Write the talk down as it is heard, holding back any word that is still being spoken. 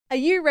Are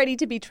you ready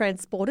to be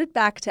transported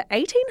back to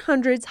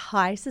 1800s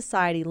high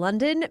society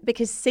London?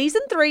 Because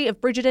season 3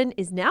 of Bridgerton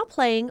is now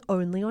playing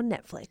only on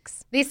Netflix.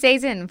 This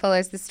season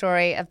follows the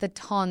story of the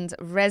Ton's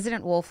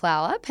resident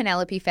wallflower,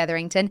 Penelope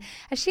Featherington,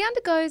 as she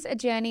undergoes a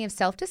journey of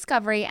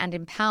self-discovery and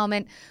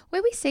empowerment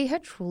where we see her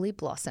truly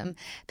blossom.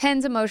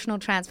 Pen's emotional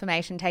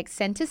transformation takes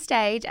centre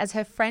stage as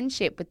her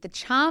friendship with the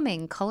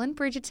charming Colin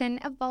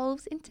Bridgerton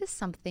evolves into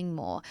something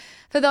more.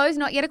 For those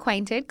not yet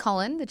acquainted,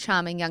 Colin, the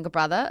charming younger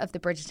brother of the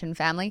Bridgerton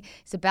family,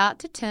 is about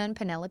to turn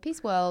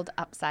Penelope's world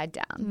upside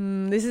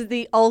down. This is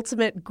the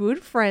ultimate good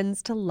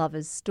friends to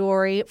lovers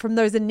story. From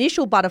those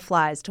initial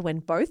butterflies to when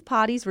both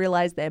parties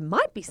realise there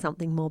might be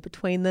something more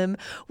between them.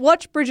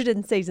 Watch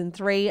Bridgerton season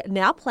 3,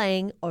 now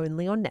playing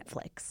only on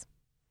Netflix.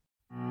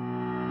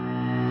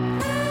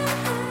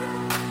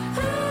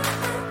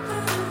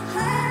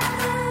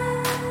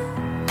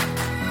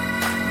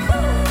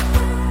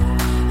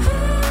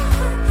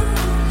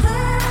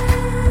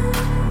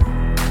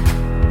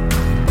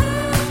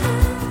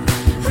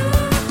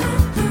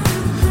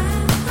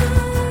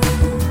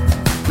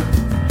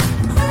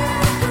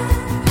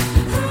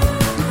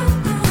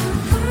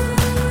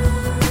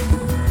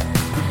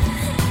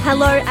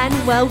 Hello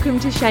and welcome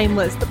to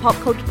Shameless, the pop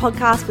culture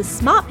podcast for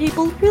smart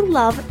people who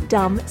love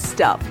dumb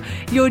stuff.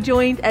 You're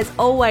joined, as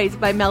always,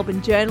 by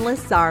Melbourne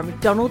journalist Zara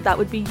McDonald, that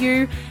would be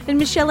you, and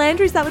Michelle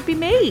Andrews, that would be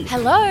me.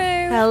 Hello.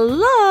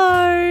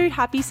 Hello.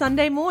 Happy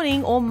Sunday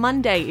morning, or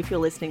Monday if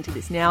you're listening to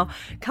this now.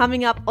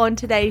 Coming up on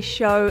today's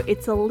show,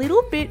 it's a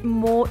little bit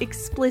more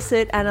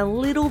explicit and a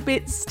little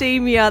bit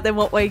steamier than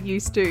what we're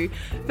used to.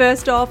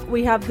 First off,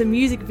 we have the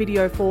music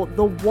video for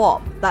The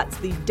WAP, that's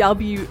the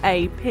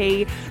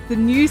W-A-P, the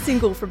new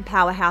single from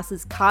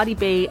powerhouses Cardi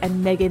B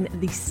and Megan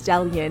Thee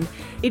Stallion.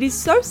 It is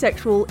so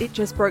sexual, it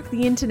just broke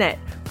the internet.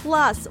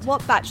 Plus,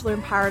 what Bachelor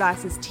in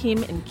Paradise's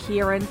Tim and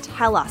Kieran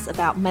tell us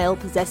about male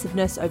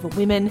possessiveness over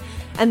women,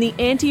 and the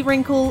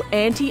anti-wrinkle,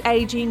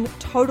 anti-aging,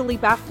 totally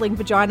baffling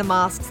vagina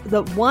masks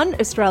that one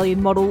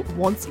Australian model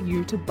wants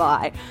you to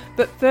buy.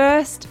 But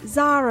first,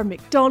 Zara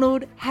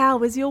McDonald, how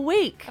was your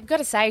week? I've got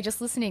to say,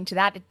 just listening to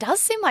that, it does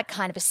seem like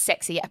kind of a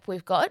sexy app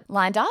we've got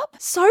lined up.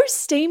 So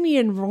steamy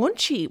and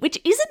raunchy, which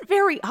isn't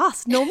very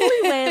us. Normally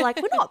we're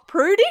not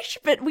prudish,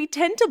 but we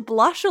tend to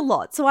blush a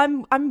lot. So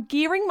I'm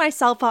gearing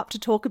myself up to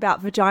talk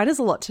about vaginas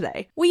a lot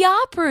today. We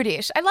are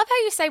prudish. I love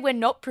how you say we're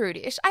not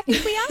prudish. I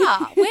think we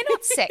are. We're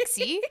not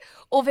sexy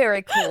or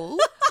very cool.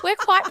 We're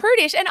quite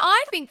prudish. And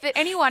I think that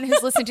anyone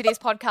who's listened to this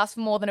podcast for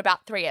more than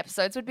about 3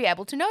 episodes would be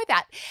able to know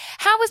that.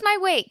 How was my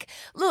week?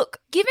 Look,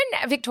 given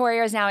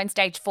Victoria is now in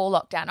stage 4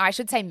 lockdown, or I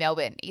should say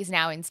Melbourne is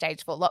now in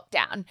stage 4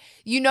 lockdown,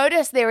 you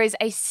notice there is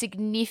a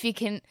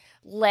significant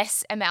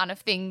less amount of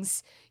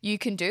things you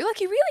can do.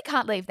 Like, you really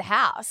can't leave the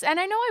house. And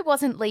I know I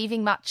wasn't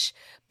leaving much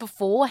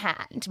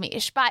beforehand,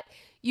 Mish, but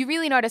you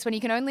really notice when you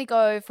can only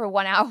go for a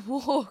 1-hour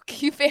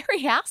walk, you're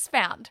very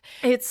housebound.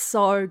 It's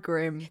so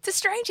grim. It's a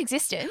strange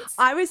existence.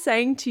 I was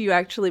saying to you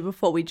actually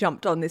before we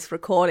jumped on this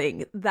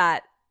recording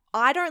that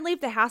I don't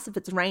leave the house if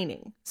it's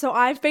raining. So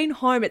I've been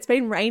home. It's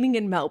been raining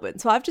in Melbourne.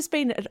 So I've just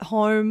been at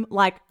home,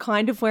 like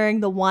kind of wearing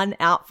the one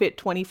outfit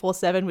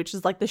 24/7, which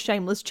is like the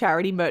Shameless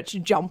charity merch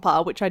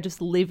jumper, which I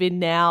just live in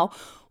now,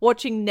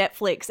 watching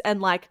Netflix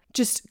and like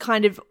just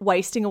kind of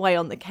wasting away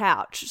on the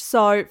couch.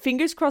 So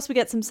fingers crossed we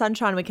get some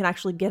sunshine and we can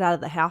actually get out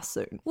of the house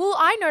soon. Well,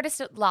 I noticed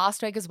it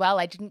last week as well.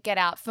 I didn't get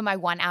out for my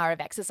 1 hour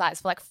of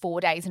exercise for like 4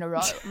 days in a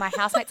row. My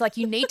housemate's like,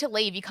 you need to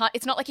leave. You can't,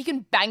 it's not like you can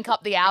bank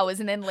up the hours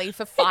and then leave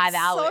for 5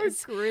 hours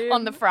so grim.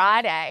 on the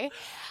Friday.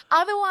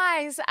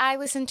 Otherwise, I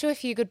listened to a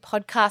few good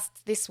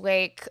podcasts this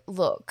week.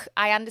 Look,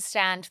 I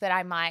understand that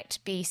I might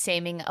be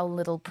seeming a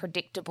little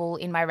predictable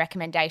in my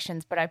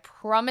recommendations, but I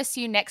promise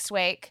you next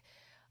week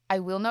I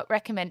will not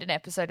recommend an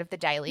episode of The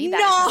Daily. That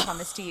is my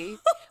promise to you.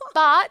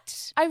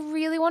 But I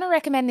really want to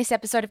recommend this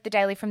episode of The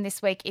Daily from this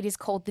week. It is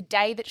called The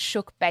Day That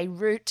Shook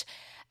Beirut.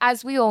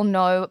 As we all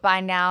know by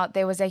now,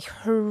 there was a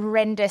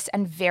horrendous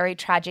and very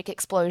tragic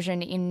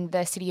explosion in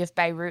the city of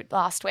Beirut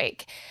last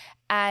week.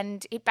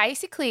 And it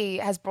basically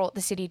has brought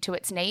the city to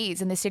its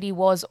knees. And the city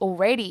was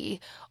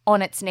already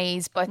on its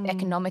knees, both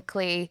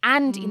economically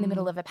and in the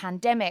middle of a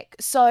pandemic.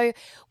 So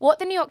what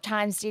the New York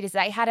Times did is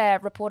they had a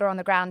reporter on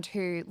the ground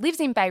who lives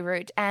in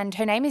Beirut, and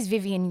her name is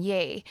Vivian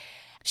Yee.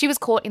 She was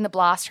caught in the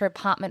blast. Her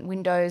apartment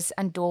windows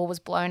and door was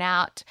blown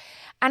out.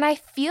 And I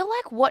feel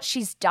like what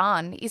she's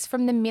done is,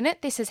 from the minute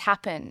this has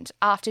happened,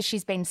 after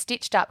she's been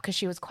stitched up because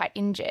she was quite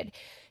injured,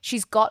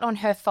 she's got on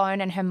her phone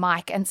and her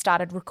mic and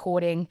started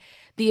recording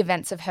the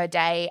events of her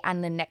day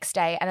and the next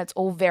day, and it's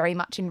all very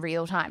much in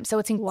real time. So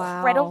it's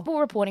incredible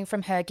reporting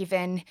from her,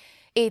 given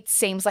it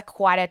seems like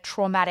quite a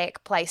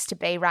traumatic place to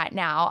be right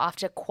now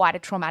after quite a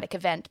traumatic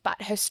event.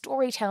 But her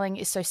storytelling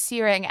is so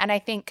searing. And I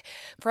think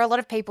for a lot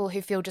of people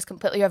who feel just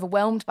completely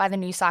overwhelmed by the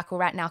news cycle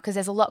right now, because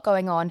there's a lot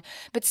going on,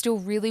 but still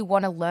really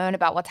want to learn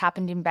about what's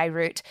happened in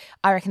Beirut,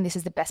 I reckon this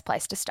is the best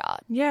place to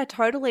start. Yeah,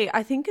 totally.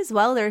 I think as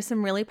well there are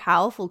some really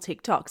powerful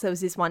TikToks. There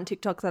was this one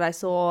TikTok that I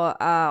saw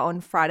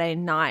on Friday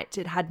night.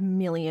 It had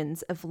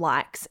millions of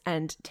likes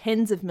and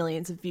tens of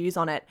millions of views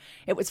on it.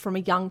 It was from a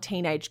young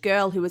teenage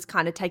girl who was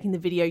kind of taking the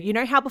video. You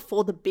know how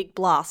before the big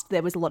blast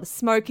there was a lot of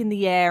smoke in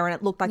the air and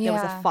it looked like there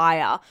was a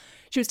fire?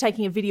 She was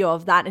taking a video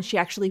of that and she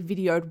actually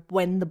videoed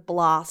when the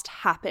blast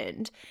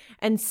happened,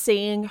 and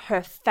seeing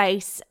her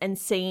face and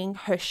seeing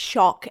her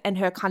shock and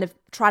her kind of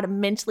try to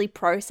mentally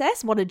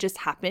process what had just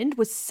happened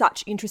was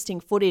such interesting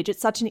footage.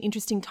 It's such an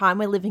interesting time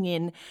we're living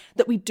in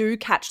that we do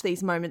catch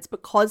these moments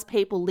because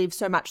people live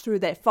so much through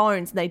their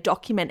phones and they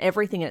document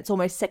everything and it's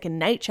almost second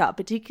nature,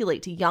 particularly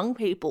to young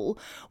people.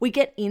 We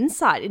get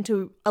insight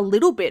into a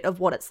little bit of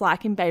what it's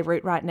like in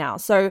Beirut right now.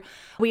 So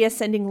we are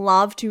sending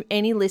love to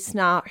any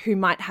listener who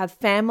might have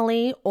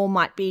family or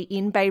might be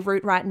in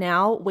Beirut right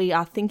now. We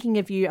are thinking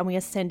of you and we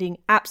are sending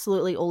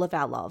absolutely all of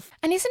our love.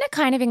 And isn't it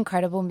kind of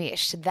incredible,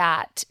 Mish,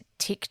 that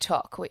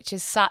TikTok, which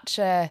is such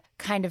a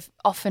kind of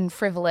often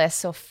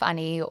frivolous or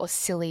funny or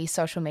silly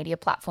social media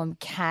platform,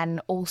 can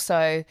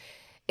also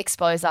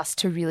expose us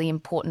to really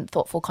important,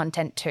 thoughtful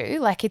content too.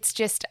 Like, it's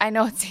just, I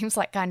know it seems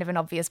like kind of an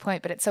obvious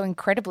point, but it's so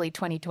incredibly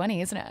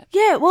 2020, isn't it?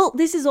 Yeah, well,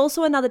 this is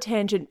also another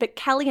tangent, but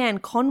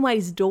Kellyanne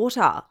Conway's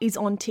daughter is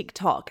on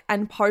TikTok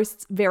and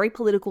posts very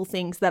political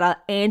things that are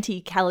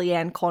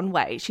anti-Kellyanne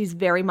Conway. She's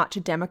very much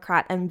a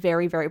Democrat and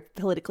very, very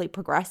politically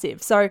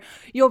progressive. So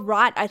you're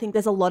right. I think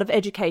there's a lot of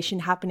education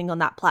happening on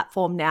that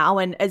platform now.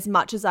 And as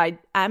much as I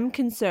am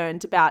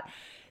concerned about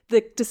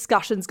the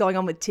discussions going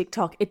on with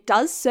TikTok, it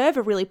does serve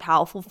a really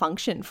powerful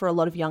function for a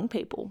lot of young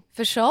people.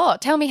 For sure.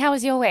 Tell me, how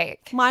was your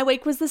week? My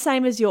week was the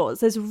same as yours.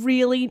 There's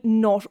really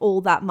not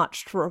all that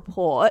much to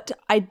report.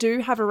 I do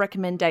have a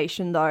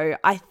recommendation though.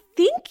 I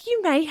think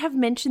you may have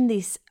mentioned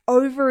this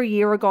over a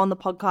year ago on the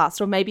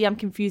podcast, or maybe I'm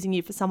confusing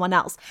you for someone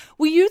else.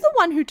 Were you the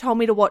one who told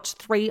me to watch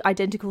 3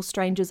 Identical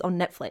Strangers on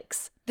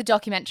Netflix? The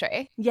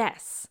documentary?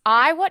 Yes.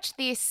 I watched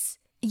this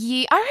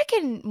I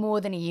reckon more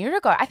than a year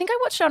ago. I think I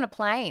watched it on a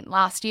plane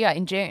last year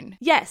in June.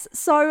 Yes.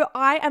 So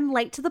I am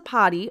late to the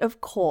party,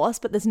 of course,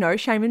 but there's no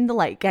shame in the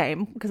late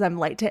game because I'm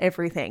late to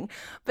everything.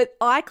 But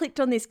I clicked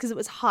on this because it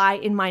was high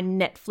in my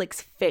Netflix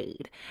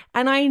feed.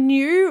 And I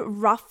knew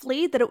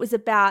roughly that it was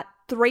about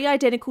 3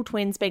 identical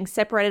twins being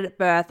separated at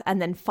birth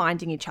and then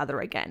finding each other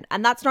again.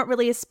 And that's not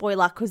really a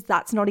spoiler because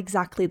that's not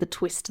exactly the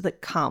twist that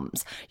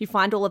comes. You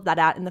find all of that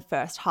out in the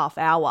first half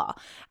hour.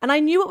 And I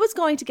knew it was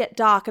going to get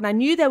dark, and I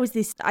knew there was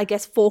this, I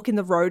guess, fork in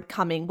the road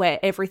coming where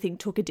everything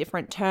took a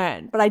different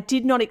turn. But I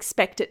did not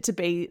expect it to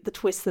be the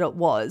twist that it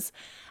was.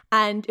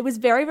 And it was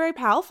very, very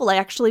powerful. I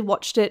actually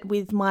watched it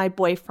with my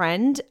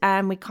boyfriend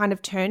and we kind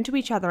of turned to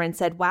each other and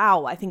said,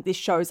 wow, I think this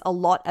shows a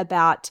lot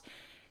about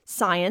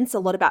science, a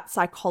lot about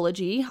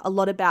psychology, a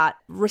lot about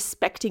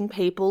respecting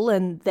people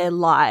and their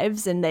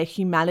lives and their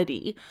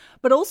humanity,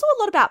 but also a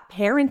lot about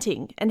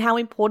parenting and how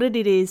important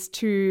it is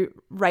to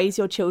raise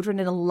your children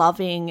in a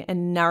loving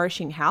and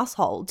nourishing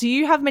household. Do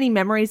you have many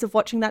memories of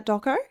watching that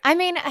doco? I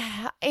mean,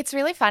 it's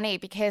really funny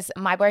because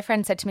my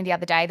boyfriend said to me the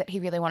other day that he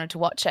really wanted to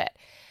watch it.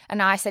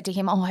 And I said to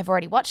him, oh, I've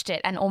already watched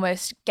it, and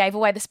almost gave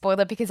away the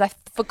spoiler because I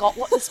forgot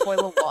what the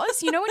spoiler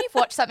was. You know, when you've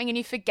watched something and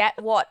you forget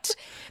what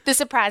the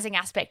surprising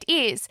aspect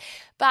is.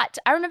 But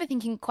I remember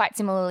thinking quite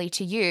similarly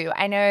to you.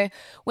 I know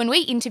when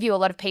we interview a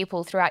lot of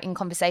people throughout In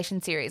Conversation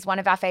series, one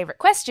of our favourite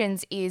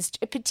questions is,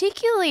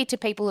 particularly to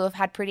people who have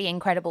had pretty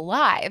incredible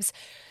lives,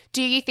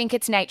 do you think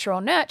it's nature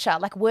or nurture?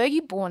 Like, were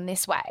you born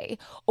this way,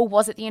 or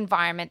was it the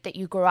environment that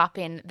you grew up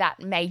in that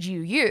made you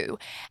you?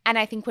 And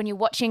I think when you're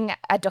watching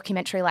a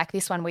documentary like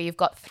this one where you've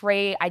got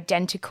 3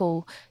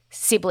 identical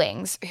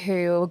siblings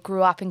who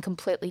grew up in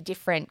completely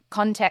different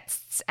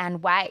contexts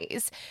and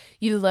ways,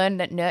 you learn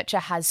that nurture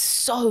has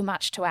so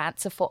much to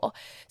answer for.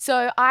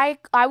 So I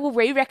will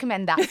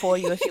re-recommend that for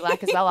you if you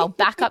like as well. I'll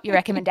back up your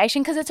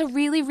recommendation because it's a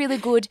really, really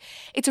good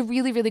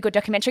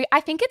documentary.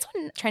 I think it's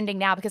on trending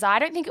now because I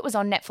don't think it was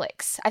on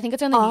Netflix. I think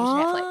it's only used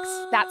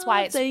Netflix. That's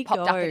why it's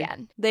popped up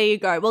again. There you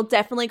go. Well,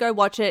 definitely go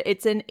watch it.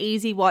 It's an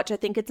easy watch. I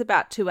think it's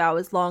about 2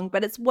 hours long,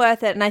 but it's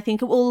worth it. And I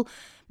think it will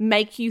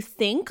make you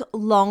think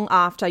long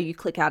after you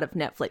click out of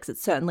Netflix.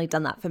 It's certainly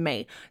done that for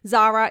me.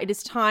 Zara, it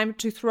is time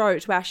to throw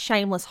to our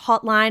shameless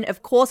hotline.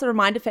 Of course, a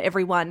reminder for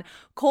everyone,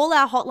 call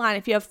our hotline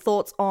if you have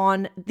thoughts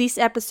on this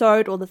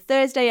episode or the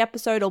Thursday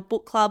episode or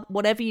book club,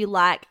 whatever you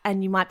like,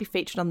 and you might be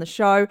featured on the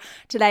show.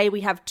 Today,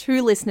 we have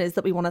 2 listeners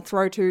that we want to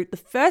throw to. The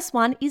first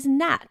one is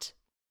Nat.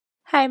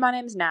 Hey, my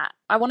name's Nat.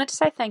 I wanted to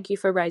say thank you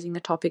for raising the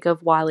topic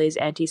of Wiley's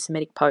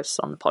anti-Semitic posts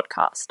on the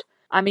podcast.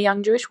 I'm a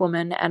young Jewish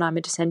woman and I'm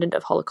a descendant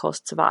of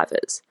Holocaust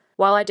survivors.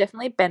 While I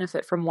definitely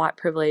benefit from white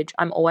privilege,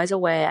 I'm always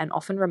aware and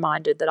often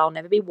reminded that I'll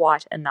never be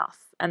white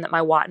enough and that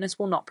my whiteness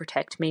will not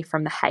protect me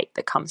from the hate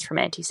that comes from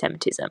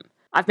anti-Semitism.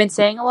 I've been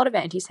seeing a lot of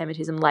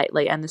anti-Semitism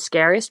lately, and the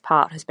scariest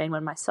part has been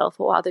when myself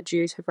or other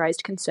Jews have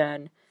raised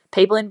concern.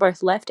 People in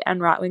both left and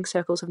right-wing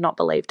circles have not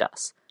believed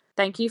us.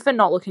 Thank you for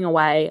not looking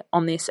away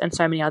on this and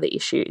so many other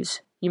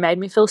issues. You made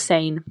me feel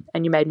seen,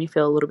 and you made me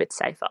feel a little bit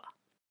safer.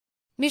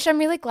 Mish, I'm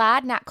really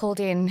glad Nat called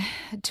in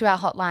to our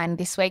hotline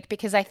this week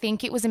because I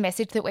think it was a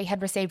message that we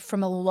had received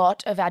from a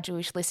lot of our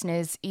Jewish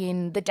listeners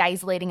in the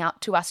days leading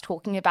up to us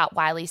talking about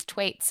Wiley's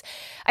tweets.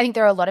 I think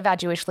there are a lot of our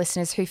Jewish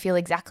listeners who feel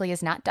exactly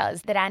as Nat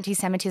does, that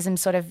anti-Semitism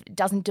sort of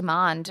doesn't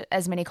demand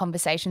as many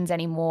conversations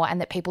anymore and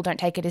that people don't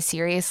take it as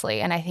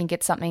seriously. And I think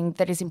it's something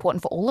that is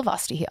important for all of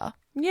us to hear.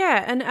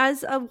 Yeah, and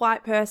as a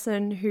white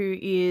person who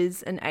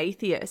is an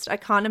atheist, I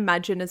can't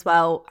imagine as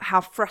well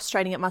how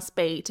frustrating it must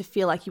be to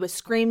feel like you are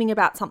screaming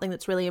about something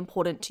that's really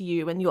important to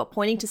you and you are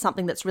pointing to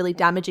something that's really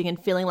damaging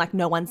and feeling like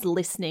no one's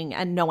listening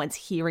and no one's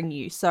hearing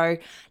you. So,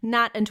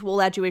 Nat, and to all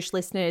our Jewish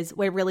listeners,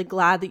 we're really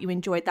glad that you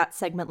enjoyed that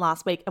segment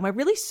last week, and we're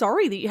really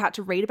sorry that you had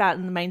to read about it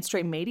in the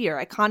mainstream media.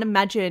 I can't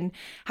imagine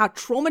how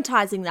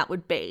traumatizing that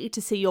would be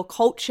to see your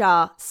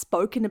culture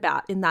spoken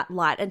about in that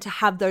light and to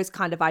have those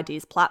kind of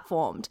ideas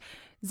platformed.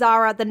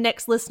 Zara, the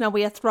next listener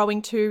we are throwing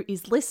to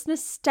is listener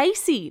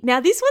Stacey. Now,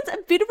 this one's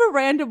a bit of a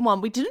random one.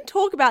 We didn't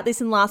talk about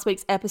this in last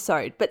week's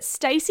episode, but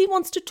Stacey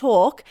wants to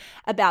talk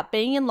about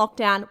being in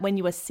lockdown when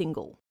you are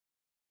single.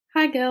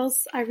 Hi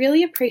girls, I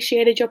really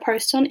appreciated your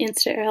post on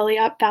Insta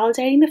earlier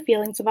validating the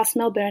feelings of us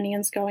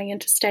Melburnians going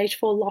into stage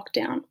 4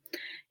 lockdown.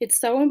 It's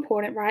so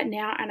important right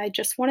now, and I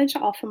just wanted to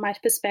offer my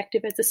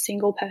perspective as a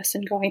single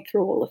person going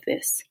through all of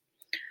this.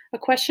 A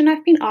question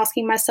I've been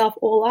asking myself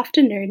all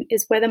afternoon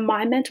is whether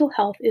my mental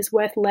health is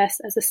worth less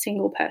as a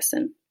single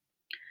person.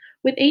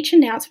 With each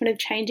announcement of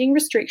changing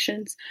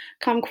restrictions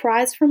come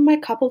cries from my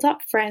coupled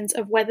up friends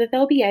of whether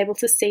they'll be able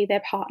to see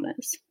their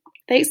partners.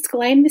 They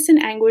exclaim this in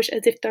anguish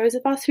as if those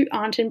of us who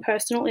aren't in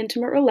personal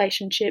intimate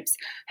relationships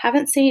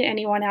haven't seen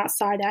anyone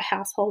outside our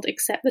household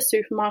except the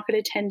supermarket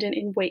attendant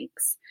in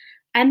weeks.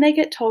 And they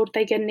get told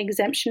they get an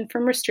exemption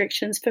from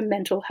restrictions for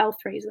mental health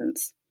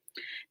reasons.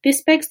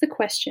 This begs the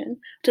question,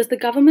 does the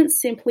government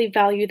simply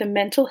value the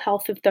mental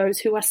health of those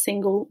who are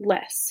single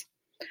less?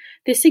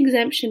 This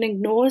exemption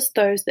ignores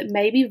those that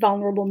may be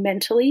vulnerable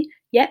mentally,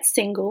 yet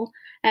single,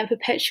 and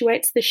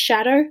perpetuates the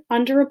shadow,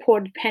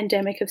 underreported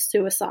pandemic of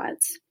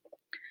suicides.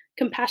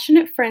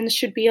 Compassionate friends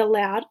should be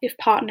allowed if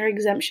partner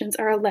exemptions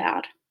are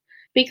allowed.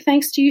 Big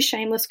thanks to you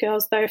shameless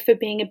girls, though, for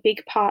being a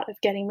big part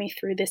of getting me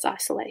through this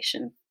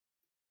isolation.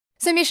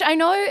 So, Mish, I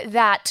know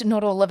that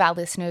not all of our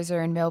listeners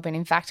are in Melbourne.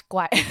 In fact,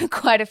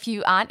 quite a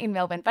few aren't in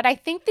Melbourne. But I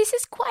think this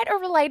is quite a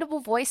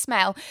relatable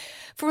voicemail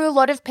for a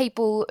lot of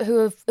people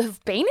who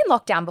have been in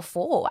lockdown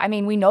before. I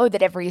mean, we know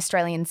that every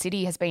Australian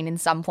city has been in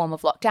some form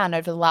of lockdown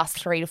over the last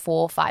 3 to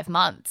 4 or 5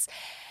 months.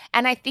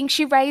 And I think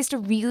she raised a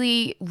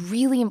really,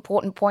 really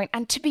important point.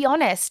 And to be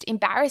honest,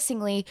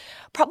 embarrassingly,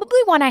 probably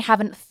one I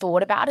haven't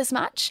thought about as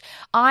much.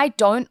 I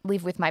don't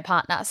live with my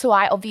partner, so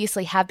I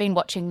obviously have been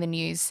watching the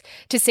news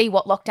to see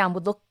what lockdown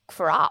would look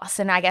for us.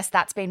 And I guess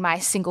that's been my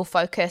single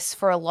focus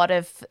for a lot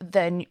of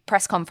the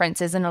press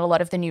conferences and a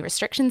lot of the new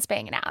restrictions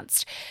being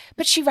announced.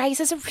 But she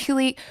raises a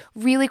really,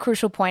 really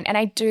crucial point. And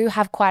I do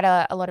have quite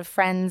a lot of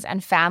friends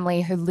and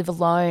family who live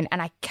alone,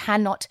 and I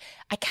cannot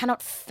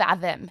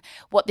fathom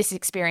what this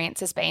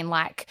experience has been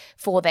like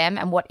for them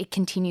and what it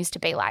continues to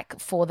be like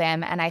for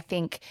them. And I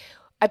think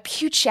a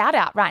huge shout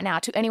out right now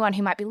to anyone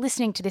who might be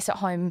listening to this at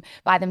home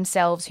by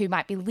themselves, who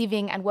might be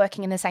living and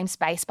working in the same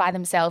space by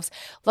themselves.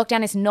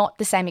 Lockdown is not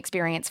the same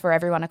experience for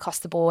everyone across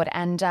the board,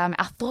 and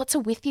our thoughts are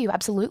with you,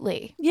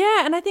 absolutely.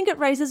 Yeah, and I think it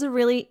raises a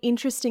really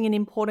interesting and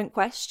important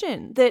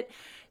question that,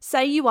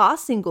 say you are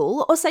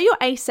single or say you're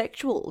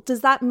asexual,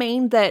 does that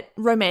mean that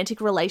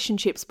romantic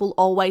relationships will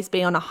always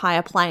be on a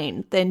higher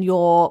plane than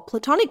your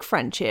platonic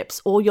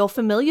friendships or your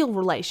familial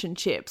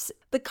relationships?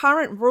 The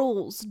current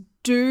rules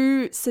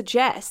do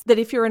suggest that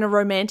if you're in a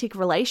romantic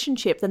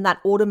relationship, then that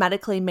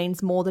automatically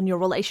means more than your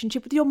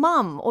relationship with your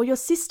mum or your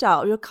sister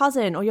or your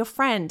cousin or your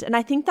friend. And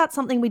I think that's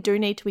something we do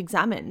need to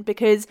examine,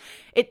 because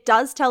it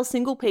does tell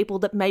single people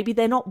that maybe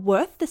they're not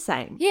worth the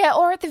same. Yeah,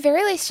 or at the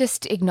very least,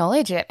 just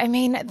acknowledge it. I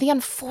mean, the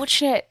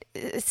unfortunate,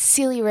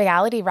 silly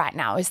reality right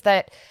now is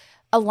that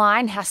a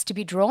line has to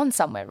be drawn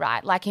somewhere,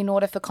 right? Like, in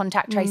order for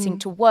contact tracing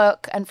to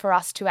work and for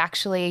us to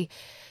actually,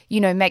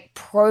 make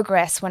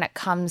progress when it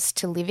comes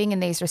to living in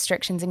these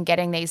restrictions and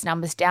getting these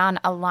numbers down,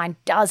 a line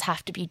does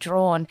have to be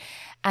drawn.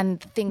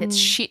 And the thing that's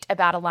shit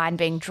about a line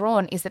being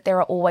drawn is that there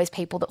are always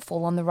people that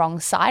fall on the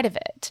wrong side of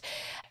it.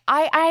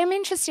 I am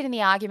interested in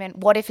the argument,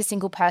 what if a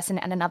single person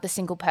and another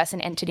single person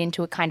entered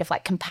into a kind of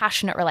like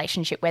compassionate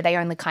relationship where they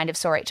only kind of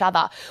saw each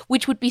other,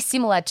 which would be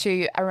similar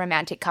to a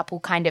romantic couple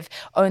kind of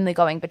only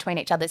going between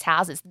each other's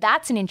houses.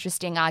 That's an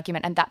interesting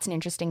argument, and that's an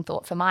interesting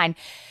thought for mine.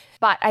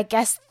 But I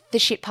guess the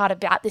shit part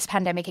about this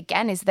pandemic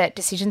again is that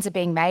decisions are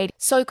being made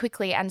so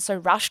quickly and so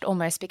rushed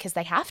almost because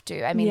they have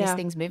to. I mean, this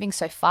thing's moving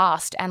so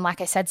fast. And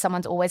like I said,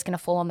 someone's always going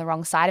to fall on the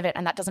wrong side of it,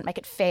 and that doesn't make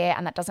it fair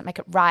and that doesn't make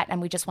it right.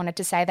 And we just wanted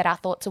to say that our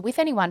thoughts are with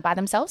anyone by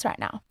themselves right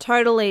now.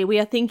 Totally. We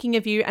are thinking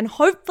of you. And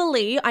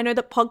hopefully, I know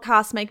that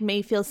podcasts make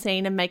me feel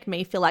seen and make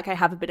me feel like I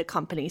have a bit of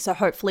company. So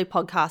hopefully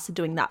podcasts are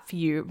doing that for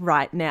you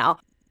right now.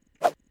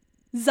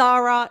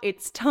 Zara,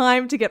 it's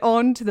time to get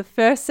on to the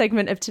first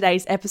segment of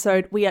today's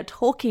episode. We are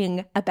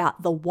talking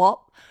about the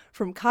WAP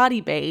from Cardi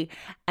B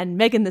and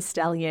Megan Thee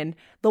Stallion.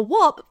 The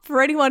WAP,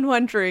 for anyone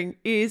wondering,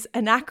 is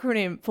an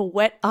acronym for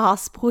Wet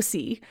Ass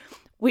Pussy,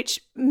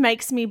 which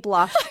makes me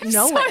blush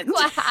no end.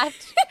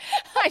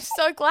 I'm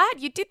so glad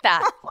you did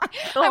that.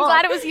 I'm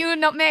glad it was you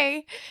and not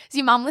me. Is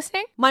your mum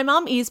listening? My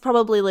mum is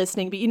probably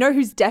listening, but you know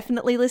who's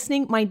definitely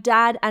listening? My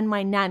dad and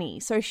my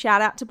nanny. So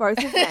shout out to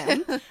both of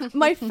them.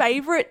 My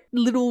favorite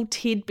little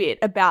tidbit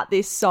about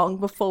this song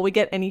before we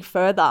get any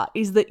further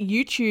is that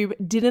YouTube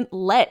didn't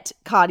let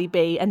Cardi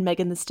B and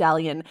Megan Thee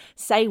Stallion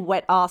say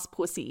wet ass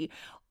pussy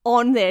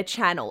on their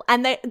channel.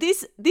 And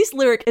this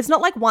lyric is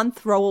not like one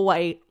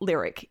throwaway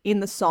lyric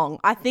in the song.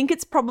 I think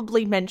it's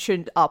probably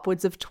mentioned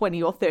upwards of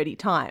 20 or 30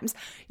 times.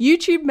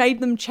 YouTube made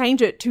them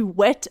change it to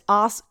wet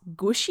ass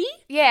gushy.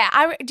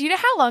 Yeah, do you know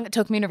how long it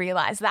took me to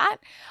realize that?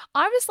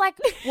 I was like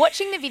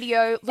watching the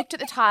video, looked at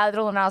the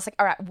title, and I was like,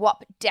 all right,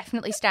 WAP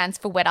definitely stands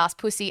for wet ass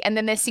pussy. And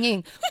then they're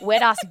singing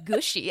wet ass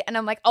gushy. And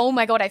I'm like, oh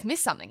my God, I've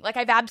missed something. Like,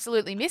 I've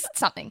absolutely missed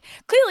something.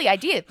 Clearly I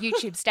did,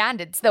 YouTube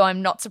standards, though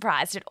I'm not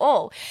surprised at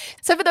all.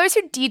 So for those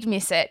who did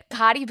miss it,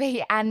 Cardi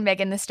B and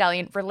Megan Thee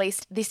Stallion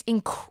released this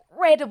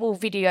incredible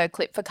video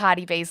clip for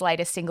Cardi B's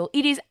latest single.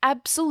 It is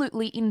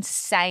absolutely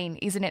insane,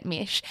 isn't it,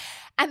 Mish?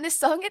 And the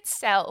song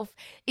itself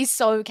is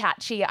so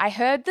catchy. I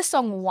heard the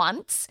song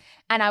once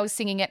and I was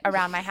singing it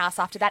around my house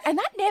after that. And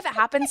that never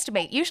happens to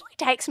me. It usually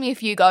takes me a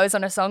few goes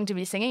on a song to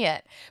be singing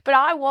it. But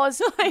I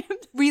was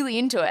really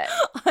into it.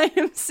 I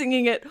am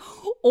singing it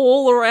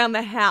all around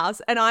the house.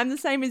 And I'm the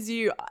same as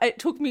you. It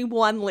took me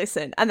one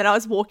listen. And then I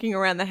was walking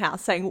around the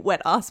house saying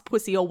wet ass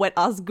pussy or wet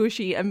ass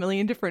gushy a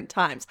million different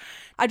times.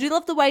 I do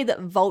love the way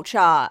that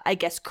Vulture, I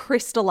guess,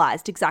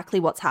 crystallized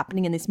exactly what's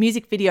happening in this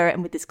music video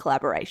and with this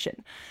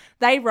collaboration.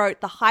 They wrote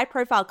the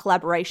high-profile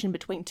collaboration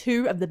between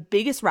two of the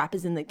biggest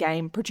rappers in the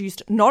game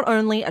produced not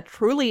only a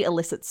truly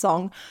illicit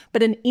song,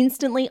 but an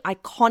instantly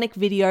iconic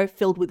video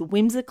filled with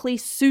whimsically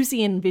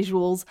Susian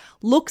visuals,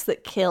 looks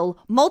that kill,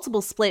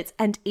 multiple splits,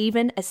 and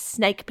even a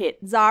snake pit.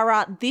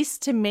 Zara, this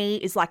to me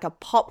is like a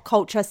pop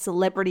culture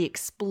celebrity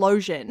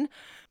explosion.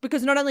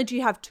 Because not only do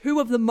you have two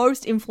of the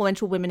most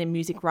influential women in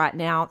music right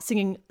now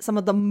singing some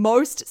of the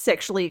most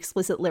sexually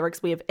explicit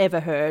lyrics we have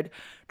ever heard,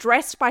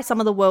 dressed by some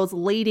of the world's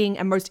leading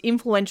and most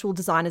influential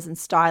designers and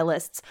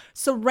stylists,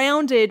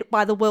 surrounded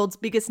by the world's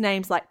biggest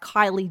names like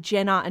Kylie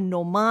Jenner and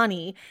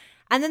Normani,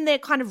 and then they're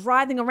kind of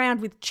writhing around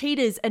with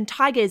cheetahs and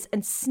tigers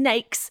and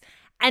snakes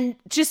and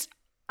just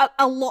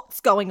a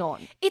lot's going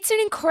on. It's an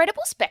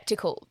incredible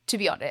spectacle, to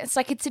be honest.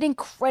 Like, it's an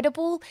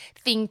incredible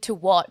thing to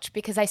watch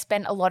because I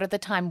spent a lot of the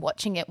time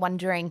watching it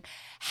wondering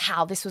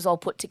how this was all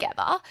put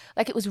together.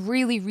 Like, it was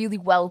really, really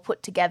well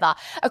put together.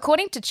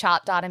 According to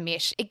Chart Data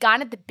Mish, it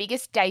garnered the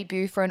biggest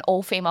debut for an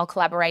all-female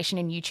collaboration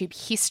in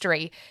YouTube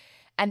history.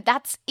 And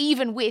that's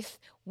even with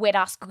wet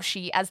ass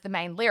gushy as the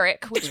main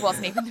lyric, which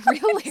wasn't even the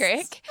real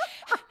lyric.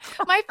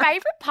 My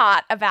favorite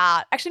part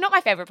about, actually not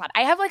my favorite part,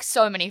 I have like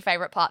so many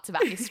favorite parts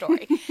about this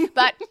story,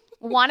 but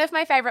one of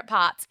my favorite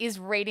parts is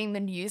reading the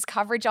news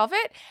coverage of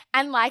it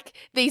and like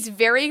these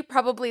very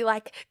probably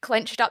like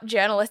clenched up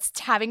journalists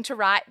having to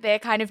write their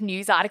kind of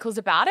news articles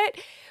about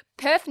it.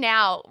 Perth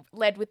Now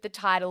led with the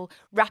title,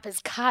 Rappers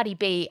Cardi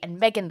B and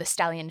Megan Thee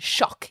Stallion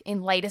shock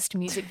in latest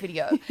music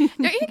video. Don't you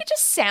think it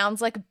just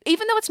sounds like,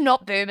 even though it's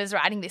not boomers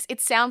writing this,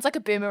 it sounds like a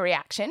boomer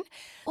reaction?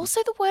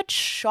 Also the word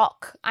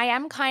shock. I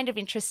am kind of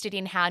interested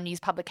in how news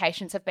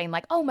publications have been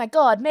like, oh my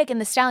God, Megan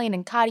Thee Stallion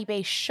and Cardi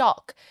B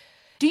shock.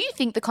 Do you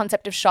think the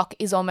concept of shock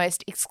is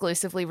almost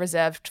exclusively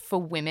reserved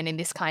for women in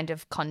this kind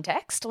of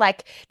context?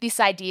 Like this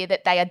idea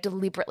that they are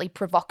deliberately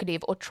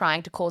provocative or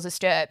trying to cause a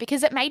stir?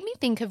 Because it made me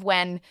think of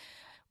when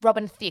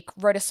Robin Thicke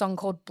wrote a song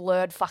called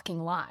Blurred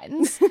Fucking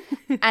Lines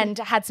and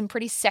had some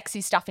pretty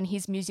sexy stuff in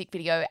his music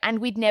video, and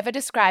we'd never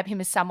describe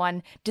him as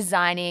someone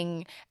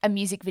designing a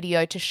music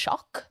video to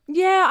shock.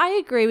 Yeah, I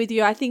agree with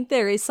you. I think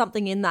there is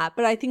something in that,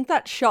 but I think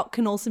that shock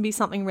can also be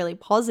something really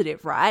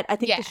positive, right? I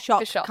think the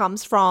shock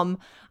comes from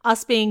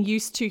us being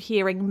used to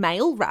hearing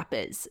male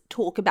rappers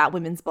talk about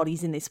women's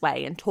bodies in this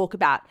way and talk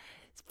about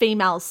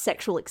female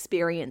sexual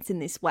experience in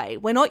this way.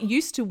 We're not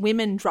used to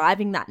women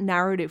driving that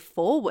narrative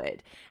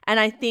forward. And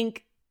I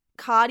think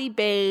Cardi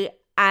B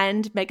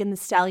and Megan Thee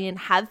Stallion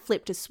have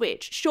flipped a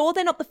switch. Sure,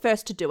 they're not the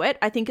first to do it.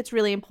 I think it's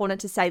really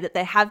important to say that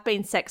there have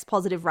been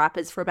sex-positive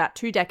rappers for about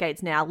 2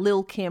 decades now.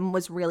 Lil' Kim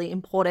was really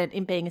important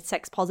in being a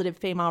sex-positive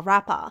female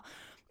rapper.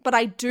 But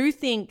I do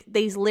think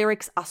these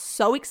lyrics are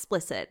so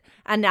explicit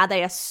and now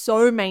they are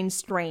so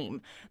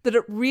mainstream that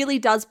it really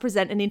does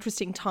present an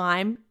interesting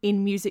time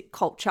in music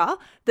culture,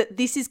 that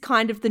this is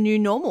kind of the new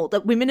normal,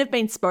 that women have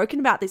been spoken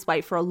about this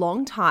way for a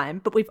long time,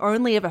 but we've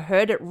only ever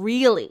heard it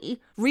really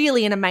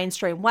in a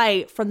mainstream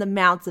way from the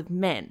mouths of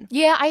men.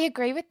 Yeah, I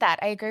agree with that.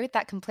 I agree with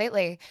that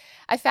completely.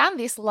 I found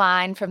this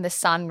line from The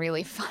Sun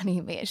really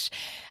funny, Mish.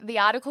 The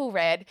article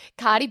read,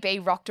 Cardi B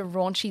rocked a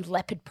raunchy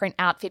leopard print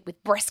outfit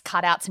with breast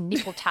cutouts and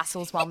nipple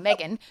tassels while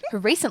Megan, who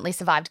recently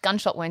survived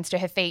gunshot wounds to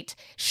her feet,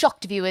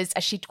 shocked viewers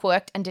as she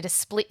twerked and did a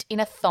split in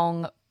a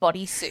thong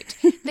bodysuit.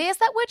 There's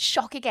that word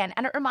shock again,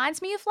 and it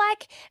reminds me of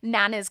like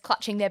nanas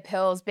clutching their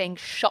pearls being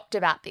shocked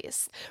about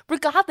this.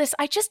 Regardless,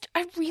 I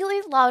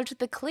really loved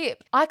the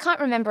clip. I can't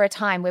remember a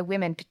time where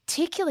women,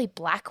 particularly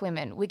black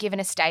women, were given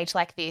a stage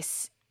like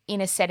this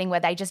in a setting where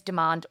they just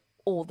demand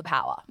all the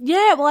power.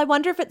 Yeah, well, I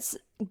wonder if it's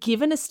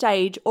given a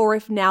stage or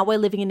if now we're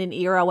living in an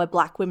era where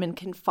black women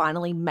can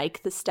finally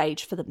make the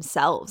stage for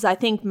themselves. I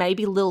think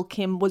maybe Lil'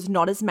 Kim was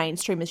not as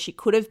mainstream as she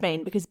could have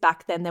been because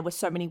back then there were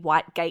so many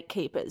white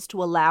gatekeepers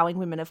to allowing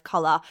women of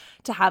colour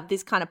to have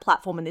this kind of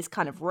platform and this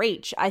kind of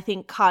reach. I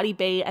think Cardi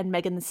B and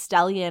Megan Thee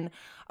Stallion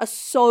are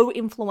so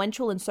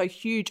influential and so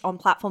huge on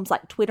platforms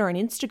like Twitter and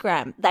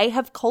Instagram. They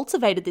have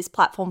cultivated this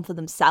platform for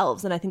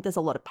themselves, and I think there's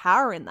a lot of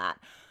power in that.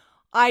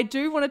 I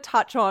do want to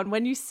touch on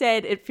when you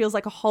said it feels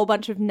like a whole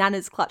bunch of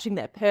nanas clutching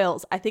their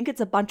pearls. I think it's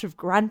a bunch of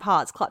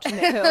grandpas clutching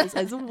their pearls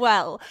as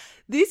well.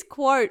 This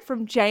quote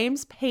from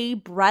James P.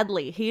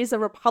 Bradley. He is a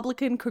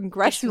Republican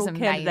congressional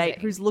candidate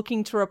who's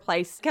looking to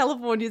replace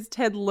California's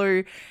Ted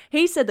Lieu.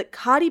 He said that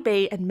Cardi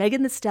B and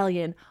Megan Thee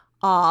Stallion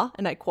are,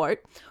 and I quote,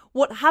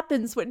 what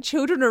happens when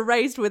children are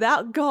raised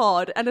without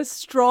God and a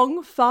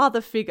strong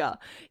father figure.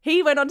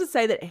 He went on to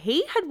say that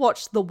he had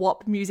watched the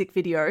WAP music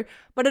video,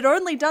 but had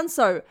only done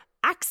so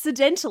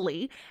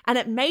accidentally, and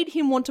it made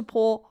him want to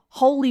pour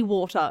holy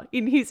water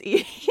in his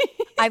ears.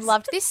 I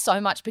loved this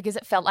so much because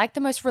it felt like the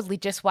most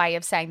religious way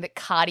of saying that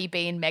Cardi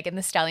B and Megan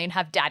Thee Stallion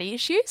have daddy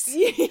issues.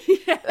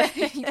 Yeah.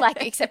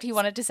 Like, except he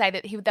wanted to say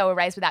that they were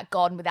raised without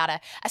God and without a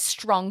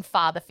strong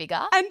father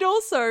figure. And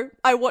also,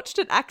 I watched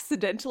it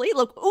accidentally.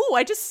 Look,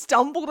 I just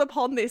stumbled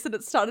upon this and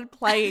it started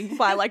playing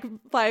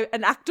by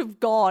an act of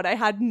God. I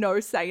had no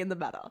say in the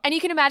matter. And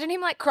you can imagine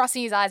him like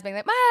crossing his eyes, being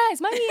like,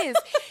 my ears.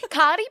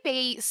 Cardi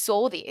B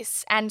saw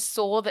this and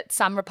saw that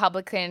some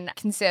Republican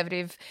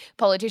conservative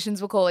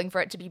politicians were calling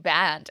for it to be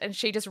banned, and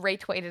she just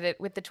retweeted it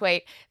with the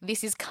tweet,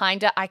 "This is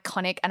kinda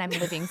iconic and I'm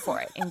living for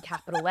it," in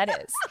capital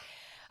letters.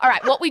 All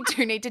right, what we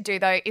do need to do,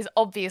 though, is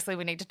obviously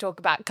we need to talk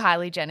about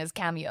Kylie Jenner's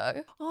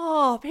cameo.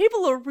 Oh,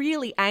 people are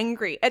really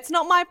angry. It's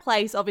not my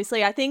place,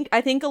 obviously. I think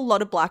a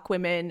lot of black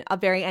women are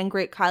very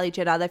angry at Kylie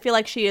Jenner. They feel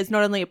like she has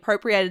not only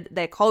appropriated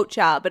their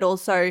culture, but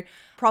also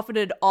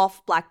profited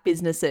off black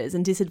businesses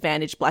and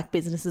disadvantaged black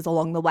businesses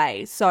along the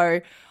way.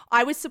 So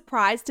I was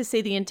surprised to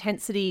see the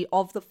intensity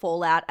of the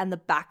fallout and the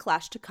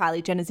backlash to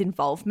Kylie Jenner's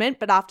involvement,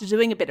 but after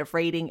doing a bit of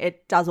reading,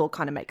 it does all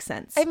kind of make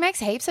sense. It makes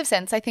heaps of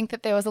sense. I think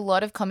that there was a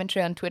lot of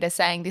commentary on Twitter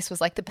saying this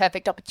was like the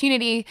perfect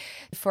opportunity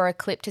for a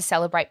clip to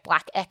celebrate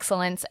black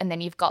excellence, and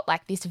then you've got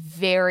like this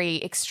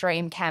very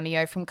extreme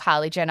cameo from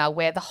Kylie Jenner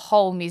where the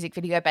whole music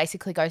video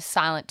basically goes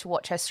silent to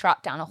watch her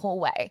strut down a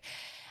hallway.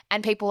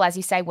 And people, as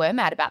you say, were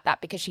mad about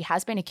that because she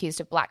has been accused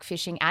of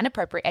blackfishing and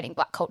appropriating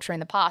black culture in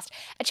the past.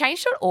 A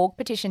Change.org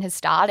petition has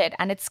started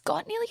and it's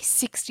got nearly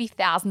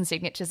 60,000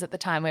 signatures at the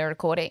time we're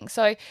recording.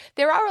 So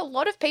there are a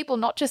lot of people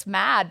not just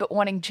mad but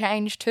wanting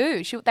change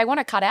too. They want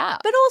to cut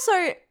out. But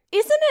also,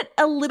 isn't it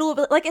a little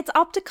bit like it's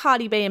up to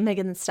Cardi B and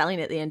Megan Thee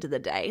Stallion at the end of the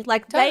day?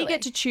 Like Totally. They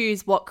get to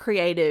choose what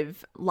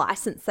creative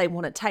license they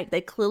want to take.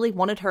 They clearly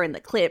wanted her in the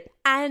clip.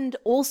 And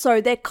also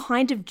they're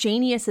kind of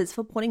geniuses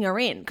for putting her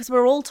in because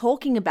we're all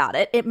talking about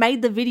it. It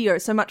made the video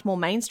so much more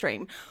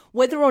mainstream.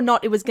 Whether or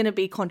not it was going to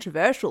be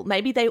controversial,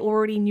 maybe they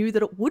already knew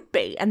that it would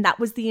be. And that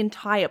was the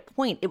entire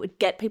point. It would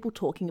get people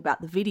talking about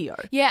the video.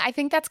 Yeah, I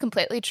think that's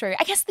completely true.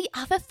 I guess the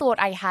other thought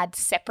I had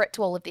separate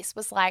to all of this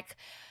was like,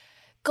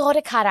 God,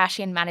 a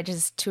Kardashian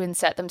manages to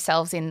insert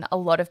themselves in a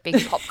lot of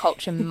big pop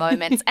culture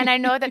moments. And I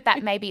know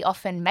that maybe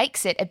often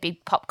makes it a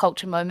big pop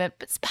culture moment,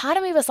 but part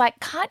of me was like,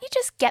 can't you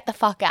just get the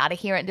fuck out of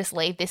here and just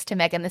leave this to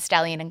Megan Thee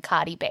Stallion and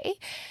Cardi B?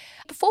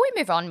 Before we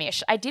move on,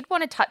 Mish, I did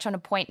want to touch on a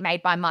point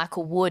made by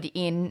Michael Wood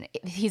in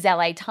his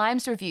LA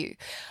Times review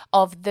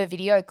of the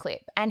video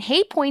clip. And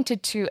he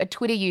pointed to a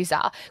Twitter user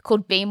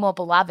called Be More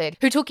Beloved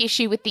who took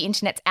issue with the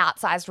internet's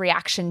outsized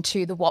reaction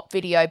to the WAP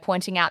video,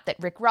 pointing out that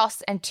Rick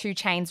Ross and 2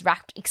 Chainz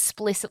rapped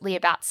explicitly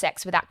about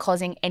sex without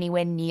causing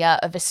anywhere near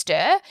of a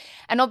stir.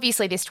 And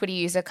obviously this Twitter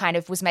user kind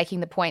of was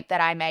making the point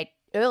that I made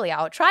earlier,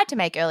 or tried to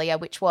make earlier,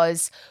 which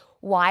was,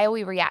 why are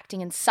we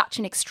reacting in such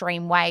an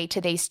extreme way to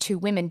these 2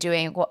 women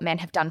doing what men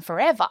have done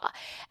forever?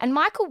 And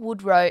Michael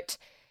Wood wrote,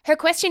 Her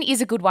question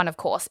is a good one, of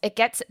course. It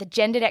gets at the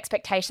gendered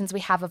expectations we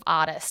have of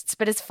artists.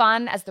 But as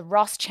fun as the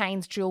Ross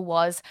Chains duel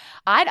was,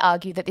 I'd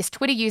argue that this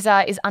Twitter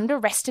user is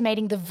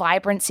underestimating the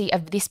vibrancy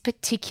of this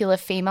particular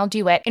female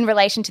duet in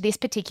relation to this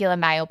particular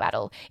male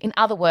battle. In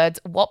other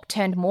words, WAP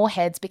turned more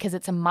heads because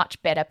it's a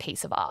much better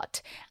piece of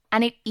art.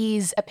 And it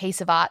is a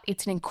piece of art.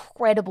 It's an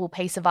incredible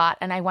piece of art.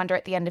 And I wonder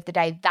at the end of the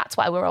day, that's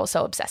why we're all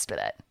so obsessed with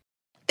it.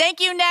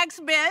 Thank you,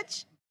 next,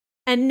 bitch.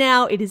 And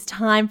now it is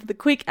time for the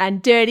quick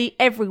and dirty.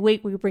 Every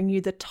week we bring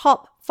you the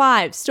top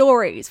 5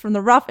 stories from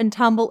the rough and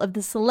tumble of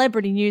the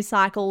celebrity news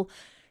cycle.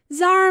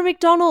 Zara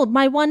McDonald,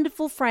 my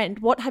wonderful friend,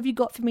 what have you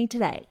got for me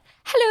today?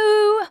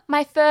 Hello!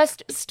 My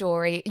first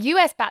story.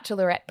 US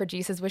Bachelorette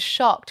producers were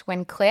shocked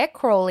when Claire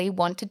Crawley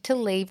wanted to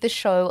leave the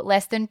show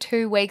less than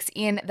 2 weeks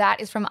in. That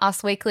is from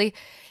Us Weekly.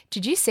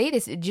 Did you see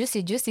this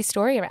juicy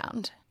story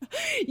around?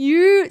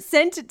 You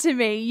sent it to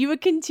me. You were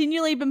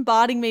continually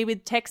bombarding me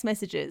with text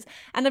messages.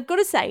 And I've got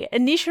to say,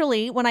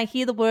 initially, when I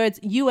hear the words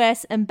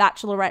US and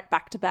Bachelorette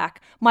back to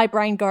back, my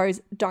brain goes,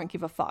 don't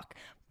give a fuck.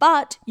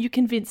 But you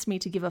convinced me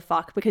to give a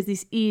fuck because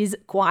this is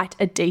quite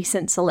a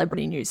decent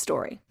celebrity news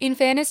story. In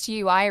fairness to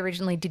you, I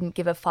originally didn't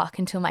give a fuck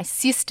until my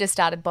sister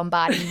started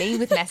bombarding me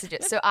with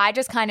messages. So I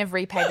just kind of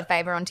repaid the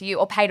favour onto you,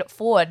 or paid it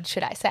forward,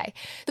 should I say.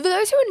 For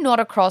those who are not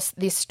across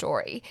this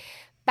story,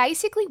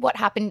 basically what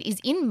happened is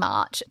in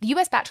March, the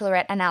US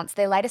Bachelorette announced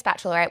their latest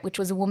Bachelorette, which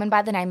was a woman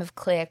by the name of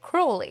Claire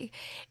Crawley.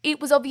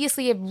 It was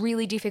obviously a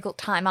really difficult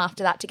time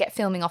after that to get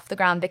filming off the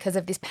ground because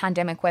of this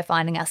pandemic we're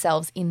finding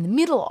ourselves in the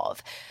middle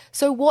of.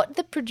 So what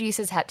the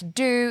producers had to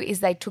do is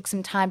they took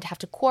some time to have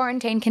to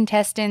quarantine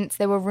contestants.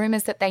 There were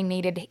rumours that they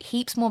needed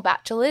heaps more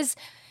bachelors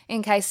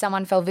in case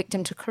someone fell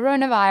victim to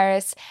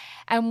coronavirus.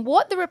 And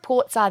what the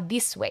reports are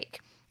this week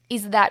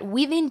is that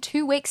within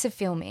 2 weeks of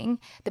filming,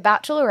 the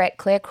Bachelorette,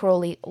 Claire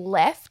Crawley,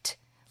 left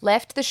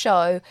the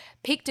show,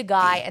 picked a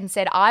guy and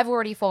said, I've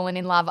already fallen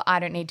in love, I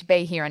don't need to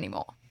be here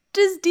anymore.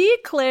 Does dear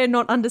Claire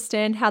not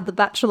understand how The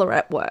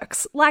Bachelorette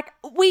works? Like,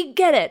 we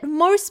get it.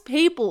 Most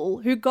people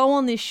who go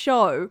on this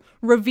show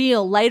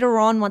reveal later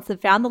on, once they've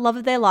found the love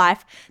of their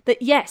life,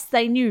 that yes,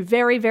 they knew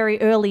very,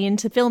 very early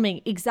into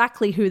filming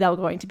exactly who they were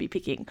going to be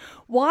picking.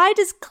 Why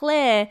does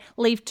Claire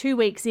leave 2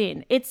 weeks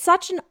in? It's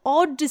such an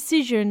odd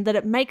decision that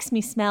it makes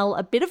me smell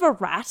a bit of a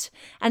rat,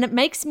 and it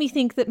makes me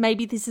think that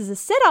maybe this is a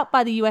setup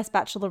by the US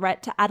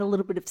Bachelorette to add a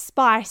little bit of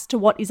spice to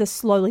what is a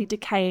slowly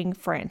decaying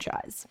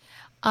franchise.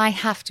 I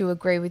have to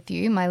agree with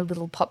you, my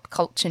little pop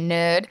culture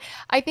nerd.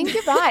 I think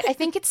you're right. I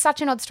think it's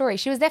such an odd story.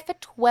 She was there for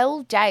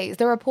 12 days.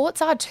 The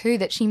reports are too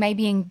that she may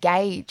be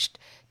engaged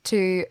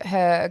to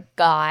her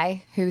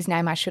guy, whose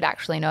name I should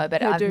actually know,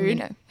 but her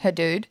dude. Her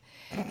dude.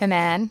 Her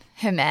man.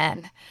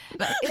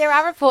 But there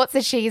are reports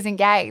that she is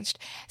engaged.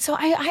 So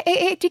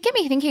it did get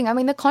me thinking. I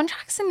mean, the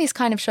contracts in this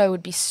kind of show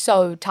would be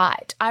so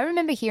tight. I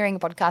remember hearing a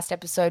podcast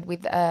episode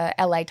with a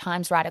LA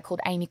Times writer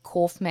called Amy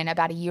Kaufman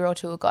about a year or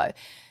two ago.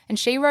 And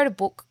she wrote a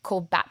book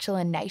called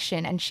Bachelor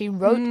Nation, and she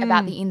wrote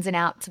about the ins and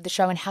outs of the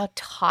show and how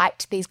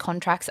tight these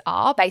contracts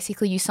are.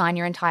 Basically, you sign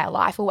your entire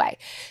life away.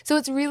 So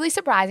it's really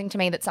surprising to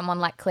me that someone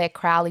like Claire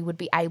Crawley would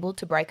be able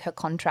to break her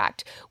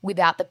contract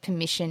without the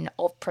permission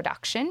of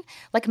production.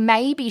 Like,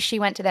 maybe she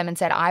went to them and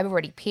said, I've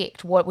already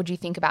picked. What would you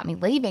think about me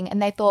leaving?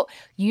 And they thought,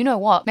 you know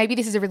what? Maybe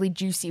this is a really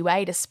juicy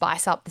way to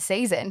spice up the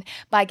season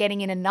by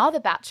getting in another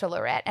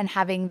bachelorette and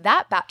having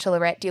that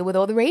bachelorette deal with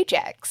all the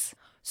rejects.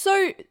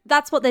 So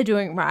that's what they're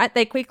doing, right?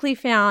 They quickly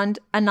found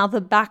another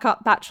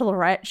backup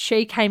bachelorette.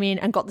 She came in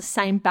and got the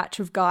same batch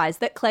of guys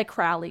that Claire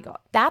Crawley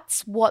got.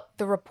 That's what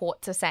the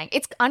reports are saying.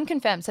 It's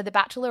unconfirmed. So the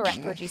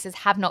Bachelorette producers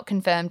have not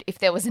confirmed if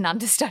there was an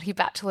understudy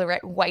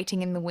bachelorette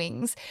waiting in the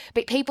wings.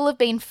 But people have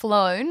been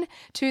flown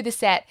to the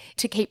set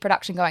to keep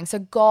production going. So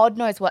God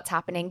knows what's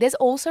happening. There's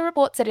also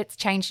reports that it's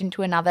changed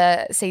into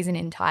another season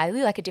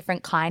entirely, like a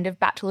different kind of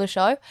bachelor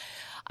show.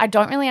 I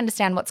don't really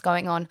understand what's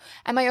going on.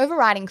 And my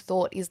overriding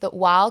thought is that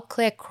while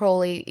Claire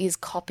Crawley is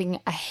copping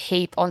a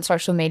heap on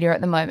social media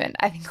at the moment,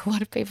 I think a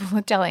lot of people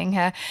are telling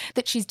her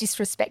that she's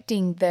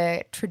disrespecting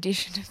the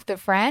tradition of the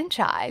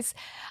franchise.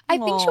 I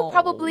think she'll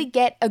probably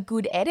get a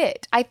good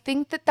edit. I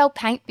think that they'll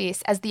paint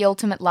this as the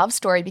ultimate love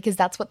story because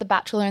that's what The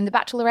Bachelor and The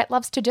Bachelorette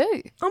loves to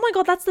do. Oh my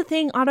God, that's the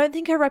thing. I don't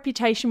think her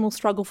reputation will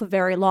struggle for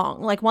very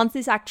long. Like, once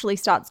this actually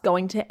starts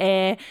going to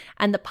air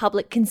and the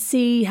public can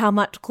see how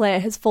much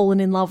Claire has fallen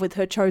in love with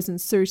her chosen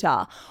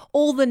suitor,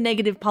 all the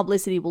negative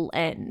publicity will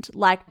end.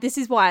 Like, this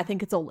is why I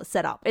think it's all a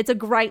setup. It's a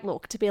great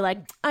look to be like,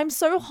 I'm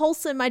so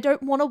wholesome, I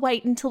don't want to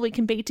wait until we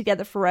can be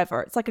together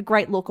forever. It's like a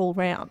great look all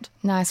round.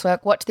 Nice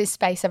work. Watch this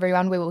space,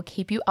 everyone. We will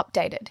keep you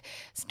updated.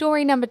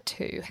 Story number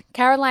 2.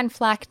 Caroline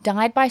Flack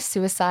died by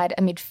suicide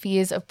amid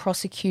fears of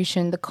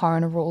prosecution, the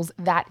coroner rules.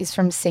 That is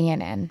from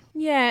CNN.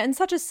 Yeah, and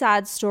such a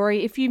sad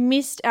story. If you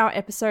missed our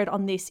episode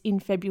on this in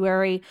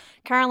February,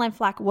 Caroline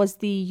Flack was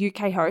the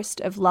UK host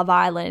of Love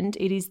Island.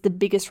 It is the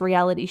biggest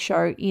reality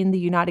show in the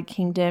United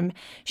Kingdom.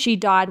 She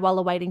died while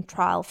awaiting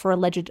trial for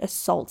alleged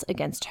assault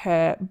against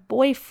her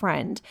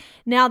boyfriend.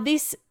 Now,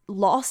 this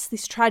loss,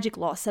 this tragic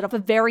loss, set off a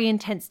very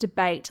intense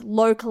debate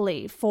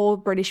locally for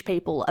British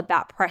people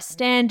about press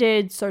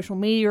standards, social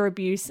media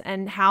abuse,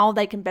 and how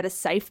they can better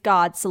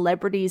safeguard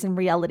celebrities and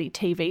reality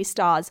TV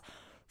stars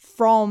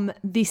from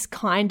this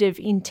kind of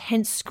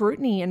intense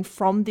scrutiny and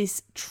from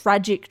this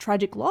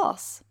tragic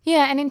loss.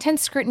 Yeah, and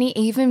intense scrutiny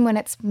even when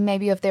it's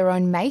maybe of their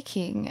own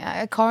making.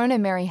 Coroner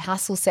Mary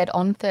Hassel said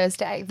on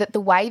Thursday that the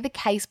way the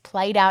case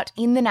played out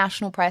in the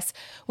national press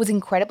was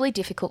incredibly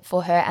difficult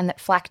for her and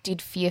that Flack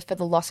did fear for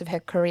the loss of her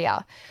career.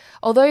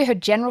 Although her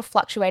general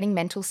fluctuating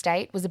mental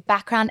state was a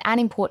background and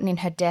important in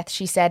her death,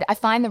 she said, "I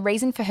find the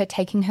reason for her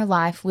taking her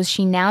life was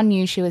she now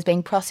knew she was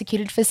being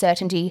prosecuted for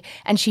certainty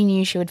and she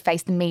knew she would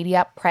face the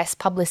media, press,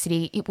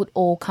 publicity. It would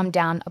all come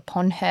down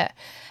upon her."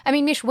 I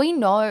mean, Mish, we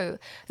know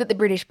that the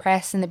British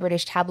press and the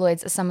British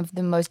tabloids are some of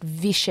the most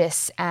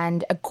vicious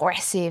and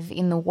aggressive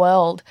in the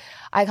world.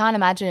 I can't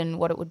imagine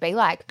what it would be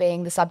like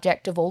being the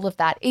subject of all of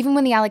that, even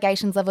when the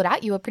allegations levelled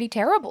at you are pretty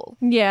terrible.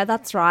 Yeah,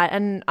 that's right.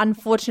 And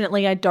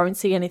unfortunately, I don't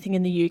see anything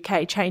in the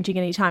UK changing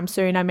anytime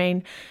soon. I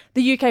mean,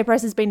 the UK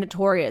press has been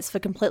notorious for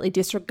completely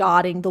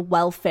disregarding the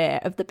welfare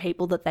of the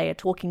people that they are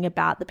talking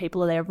about, the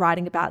people that they're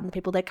writing about, and the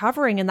people they're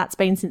covering. And that's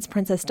been since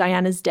Princess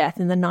Diana's death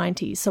in the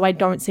 90s. So I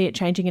don't see it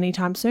changing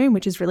anytime soon,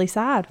 which is really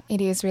sad.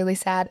 It is really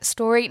sad.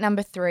 Story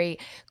number 3.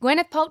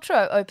 Gwyneth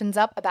Paltrow opens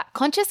up about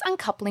conscious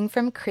uncoupling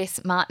from Chris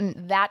Martin.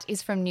 That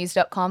is from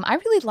news.com. I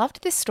really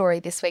loved this story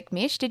this week,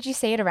 Mish. Did you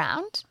see it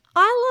around?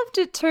 I loved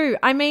it too.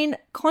 I mean,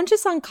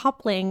 conscious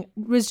uncoupling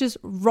was just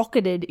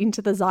rocketed into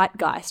the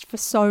zeitgeist for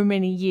so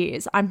many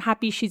years. I'm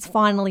happy she's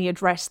finally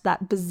addressed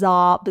that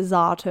bizarre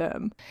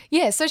term.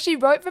 Yeah, so she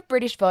wrote for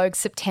British Vogue's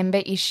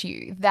September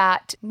issue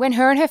that when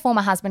her and her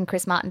former husband,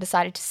 Chris Martin,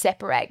 decided to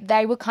separate,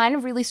 they were kind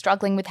of really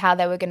struggling with how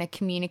they were going to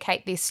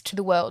communicate this to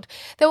the world.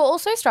 They were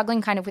also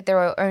struggling kind of with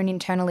their own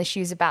internal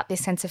issues about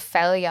this sense of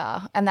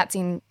failure, and that's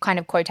in kind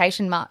of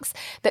quotation marks,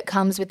 that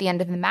comes with the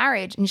end of the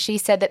marriage. And she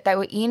said that they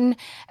were in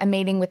a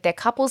meeting with their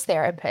couples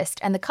therapist,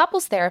 and the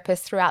couples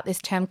therapist threw out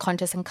this term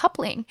conscious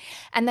uncoupling,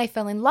 and they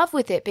fell in love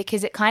with it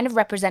because it kind of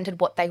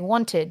represented what they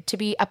wanted, to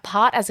be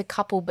apart as a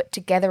couple but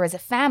together as a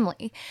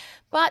family.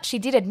 But she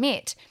did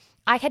admit,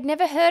 "I had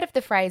never heard of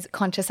the phrase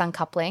conscious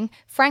uncoupling.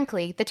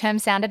 Frankly, the term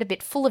sounded a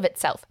bit full of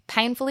itself,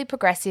 painfully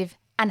progressive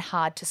and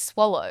hard to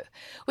swallow,"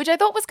 which I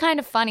thought was kind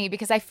of funny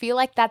because I feel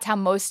like that's how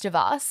most of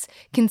us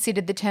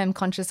considered the term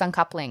conscious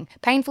uncoupling,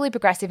 painfully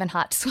progressive and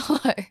hard to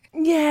swallow.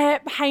 Yeah,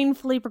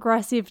 painfully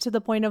progressive to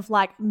the point of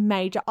like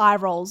major eye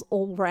rolls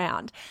all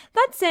round.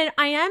 That said,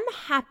 I am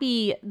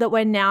happy that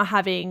we're now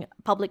having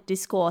public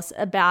discourse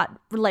about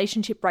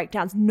relationship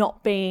breakdowns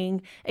not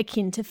being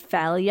akin to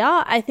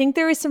failure. I think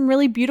there is some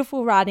really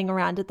beautiful writing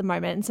around at the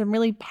moment and some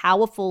really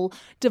powerful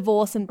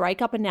divorce and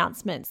breakup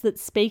announcements that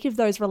speak of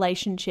those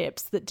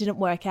relationships that didn't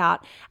work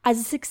out as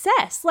a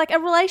success. Like, a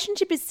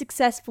relationship is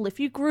successful if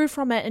you grew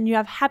from it and you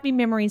have happy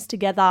memories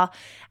together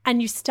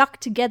and you stuck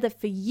together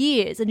for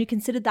years and you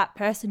considered that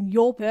person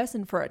your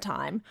person for a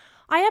time.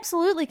 I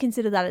absolutely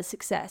consider that a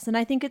success. And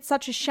I think it's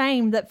such a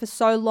shame that for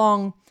so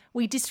long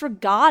we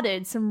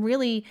disregarded some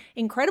really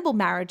incredible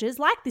marriages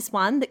like this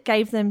one that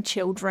gave them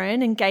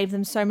children and gave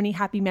them so many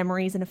happy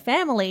memories and a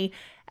family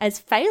as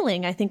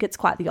failing. I think it's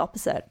quite the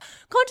opposite.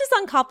 Conscious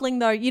uncoupling,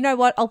 though, you know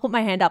what? I'll put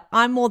my hand up.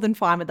 I'm more than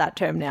fine with that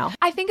term now.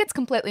 I think it's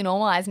completely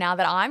normalised now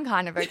that I'm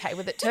kind of okay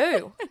with it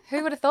too.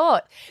 Who would have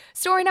thought?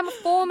 Story number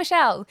 4,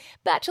 Michelle.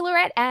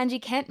 Bachelorette Angie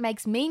Kent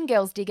makes Mean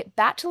Girls dig at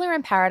Bachelor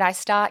in Paradise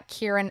star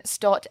Kieran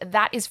Stott.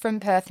 That is from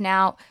Perth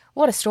Now.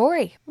 What a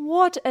story.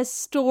 What a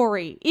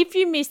story. If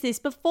you missed this,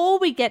 before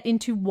we get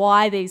into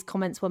why these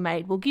comments were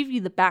made, we'll give you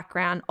the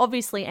background.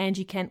 Obviously,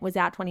 Angie Kent was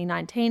our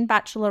 2019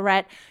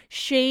 Bachelorette.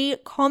 She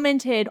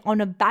commented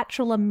on a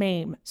Bachelor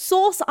meme.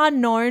 Source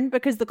unknown,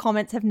 because the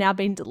comments have now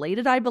been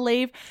deleted, I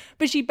believe.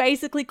 But she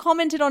basically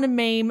commented on a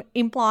meme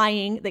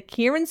implying that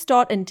Kieran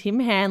Stott and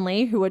Tim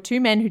Hanley, who are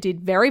two men who did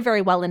very,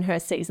 very well in her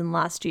season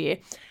last year,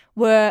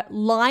 were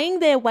lying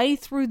their way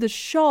through the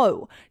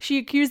show. She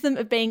accused them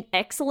of being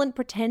excellent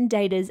pretend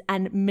daters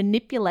and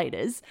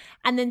manipulators.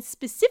 And then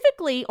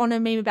specifically on a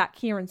meme about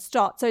Kieran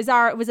Stott. So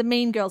Zara, it was a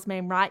Mean Girls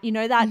meme, right? You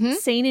know that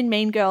scene in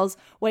Mean Girls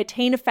where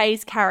Tina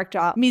Fey's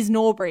character, Ms.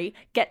 Norbury,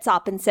 gets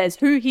up and says,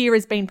 "Who here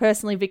has been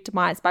personally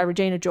victimized by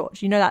Regina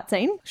George?" You know that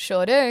scene?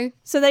 Sure do.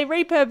 So they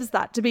repurposed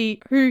that to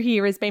be, "Who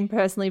here has been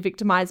personally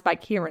victimized by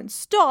Kieran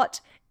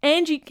Stott?"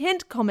 Angie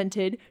Kent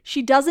commented,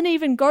 "She doesn't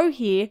even go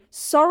here.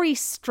 Sorry,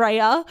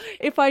 Straya.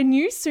 If I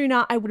knew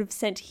sooner, I would have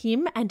sent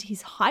him and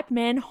his hype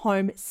man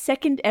home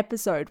second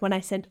episode when I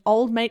sent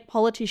old mate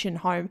politician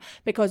home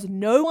because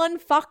no one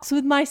fucks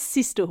with my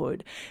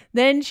sisterhood."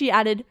 Then she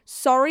added,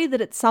 "Sorry that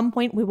at some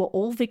point we were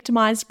all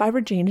victimized by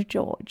Regina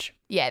George."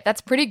 Yeah,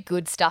 that's pretty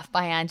good stuff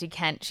by Angie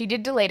Kent. She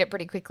did delete it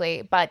pretty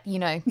quickly, but,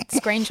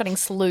 screenshotting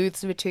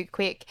sleuths were too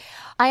quick.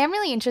 I am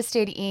really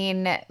interested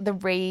in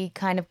the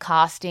kind of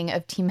casting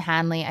of Tim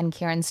Hanley and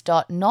Kieran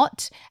Stott,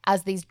 not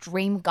as these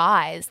dream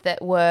guys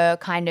that were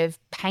kind of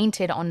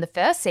painted on the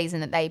first season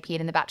that they appeared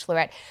in The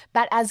Bachelorette,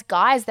 but as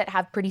guys that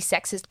have pretty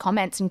sexist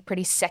comments and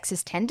pretty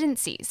sexist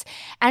tendencies.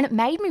 And it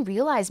made me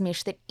realise,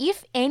 Mish, that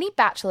if any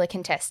Bachelor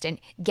contestant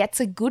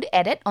gets a good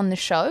edit on the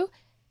show,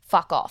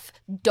 fuck off.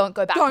 Don't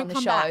go back on the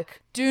show.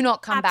 Back. Do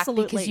not come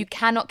Absolutely. back because you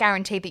cannot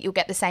guarantee that you'll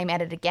get the same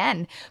edit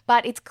again.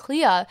 But it's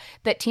clear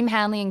that Tim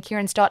Hanley and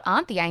Kieran Stott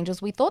aren't the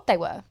angels we thought they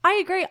were. I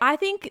agree. I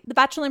think the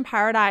Bachelor in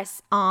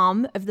Paradise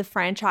arm of the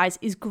franchise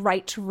is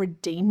great to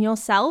redeem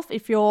yourself.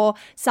 If you're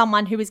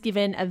someone who was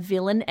given a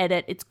villain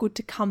edit, it's good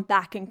to come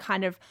back and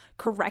kind of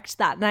correct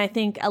that. And I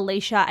think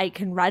Alicia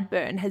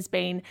Aitken-Radburn has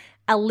been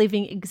a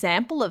living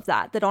example of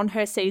that on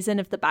her season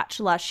of The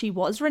Bachelor, she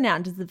was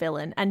renowned as the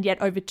villain, and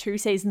yet over 2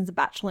 seasons of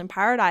Bachelor in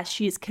Paradise,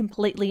 she has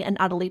completely and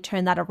utterly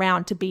turned that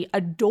around to be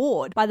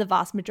adored by the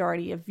vast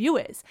majority of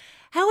viewers.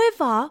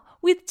 However,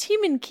 with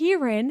Tim and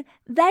Kieran,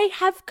 they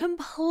have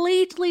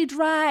completely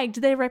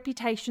dragged their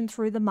reputation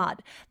through the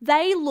mud.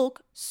 They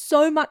look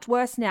so much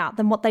worse now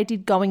than what they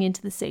did going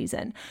into the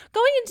season.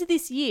 Going into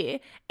this year,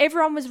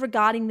 everyone was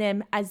regarding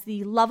them as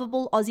the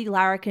lovable Aussie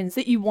larrikins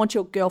that you want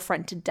your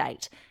girlfriend to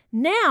date.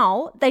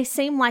 Now, they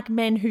seem like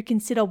men who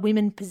consider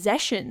women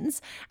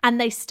possessions, and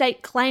they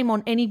stake claim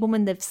on any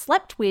woman they've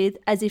slept with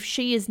as if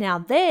she is now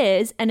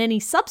theirs, and any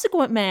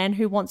subsequent man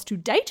who wants to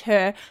date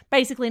her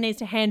basically needs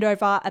to hand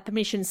over a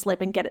permission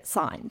slip and get it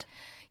signed.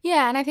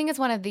 Yeah, and I think it's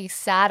one of the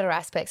sadder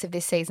aspects of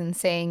this season,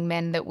 seeing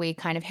men that we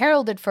kind of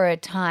heralded for a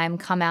time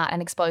come out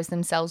and expose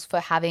themselves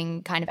for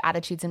having kind of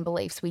attitudes and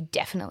beliefs we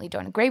definitely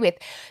don't agree with.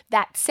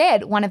 That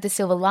said, one of the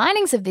silver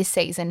linings of this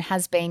season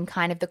has been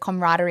kind of the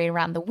camaraderie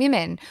around the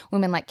women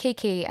like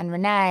Kiki and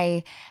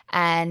Renee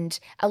and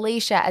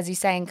Alicia, as you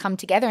say, and come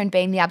together and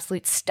being the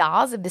absolute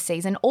stars of the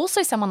season.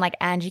 Also someone like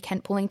Angie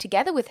Kent pulling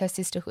together with her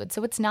sisterhood.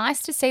 So it's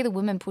nice to see the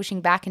women pushing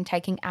back and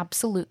taking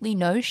absolutely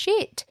no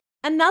shit.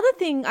 Another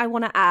thing I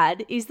want to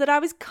add is that I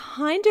was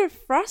kind of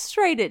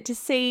frustrated to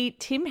see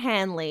Tim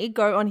Hanley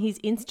go on his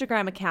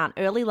Instagram account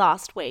early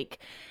last week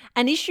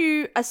and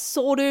issue a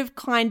sort of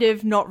kind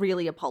of not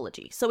really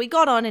apology. So he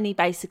got on and he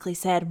basically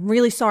said, "I'm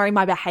really sorry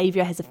my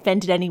behaviour has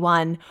offended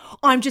anyone.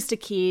 I'm just a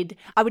kid.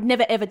 I would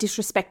never ever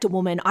disrespect a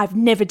woman. I've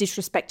never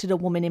disrespected a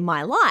woman in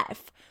my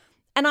life."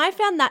 And I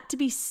found that to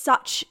be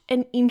such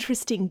an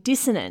interesting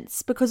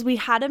dissonance because we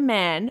had a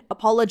man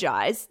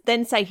apologise,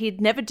 then say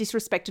he'd never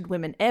disrespected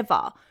women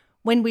ever,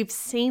 when we've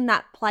seen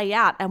that play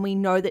out and we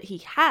know that he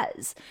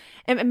has.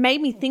 And it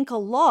made me think a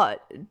lot.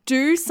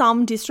 Do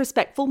some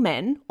disrespectful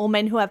men or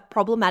men who have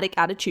problematic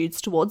attitudes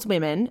towards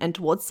women and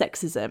towards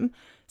sexism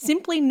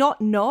simply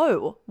not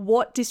know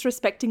what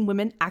disrespecting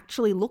women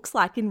actually looks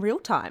like in real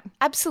time?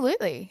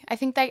 Absolutely. I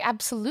think they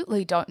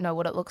absolutely don't know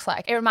what it looks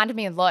like. It reminded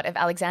me a lot of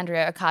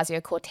Alexandria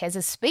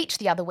Ocasio-Cortez's speech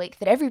the other week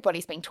that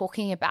everybody's been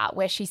talking about,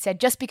 where she said,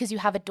 just because you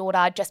have a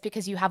daughter, just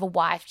because you have a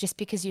wife, just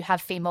because you have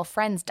female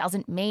friends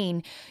doesn't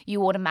mean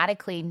you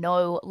automatically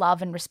know,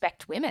 love and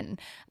respect women.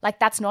 Like,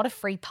 that's not a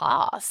free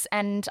pass.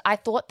 And I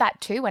thought that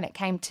too when it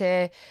came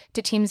to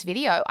Tim's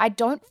video. I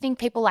don't think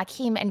people like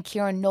him and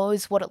Kieran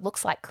knows what it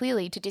looks like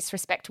clearly to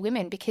disrespect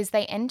women, because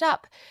they end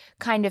up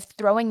kind of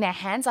throwing their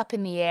hands up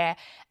in the air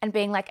and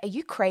being like, are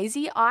you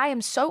crazy? I am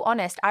so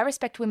honest. I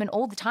respect women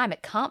all the time.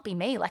 It can't be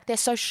me. Like, they're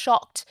so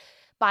shocked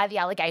by the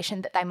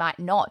allegation that they might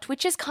not,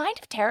 which is kind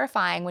of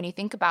terrifying when you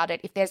think about it,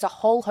 if there's a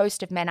whole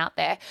host of men out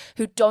there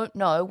who don't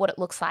know what it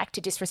looks like to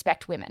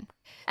disrespect women.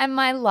 And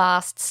my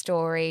last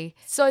story.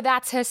 So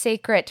that's her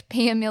secret.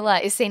 Pia Miller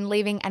is seen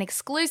leaving an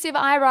exclusive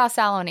eyebrow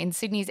salon in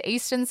Sydney's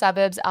eastern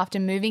suburbs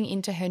after moving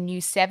into her new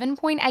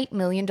 $7.8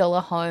 million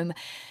home.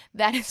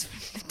 That is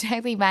from the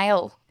Daily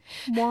Mail.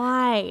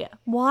 Why?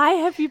 Why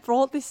have you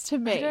brought this to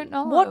me? I don't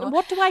know.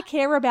 What do I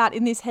care about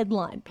in this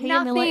headline?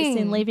 Pia Miller is seen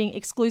Nothing. leaving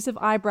exclusive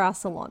eyebrow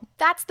salon.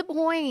 That's the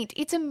point.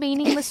 It's a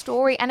meaningless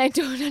story, and I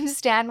don't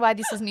understand why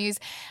this is news.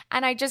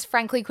 And I just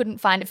frankly couldn't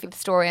find a fifth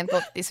story and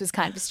thought this was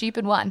kind of a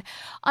stupid one.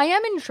 I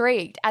am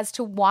intrigued as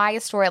to why a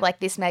story like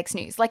this makes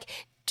news. Like,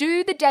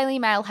 do the Daily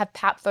Mail have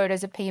pat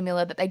photos of Pia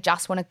Miller that they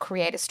just want to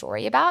create a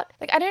story about?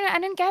 Like, I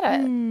don't get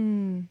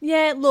it.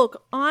 Yeah,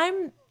 look,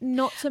 I'm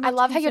not so much I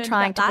love how you're concerned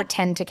trying about to that.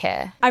 pretend to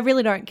care. I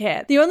really don't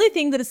care. The only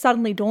thing that has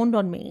suddenly dawned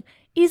on me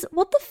is,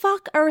 what the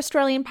fuck are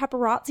Australian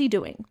paparazzi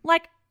doing?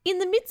 Like, in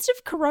the midst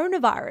of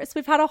coronavirus,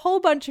 we've had a whole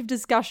bunch of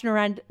discussion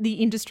around the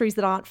industries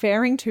that aren't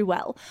faring too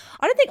well.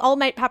 I don't think old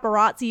mate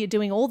paparazzi are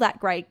doing all that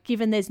great,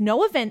 given there's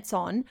no events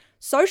on,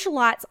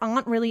 socialites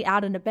aren't really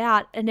out and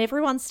about, and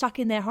everyone's stuck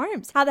in their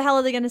homes. How the hell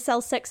are they going to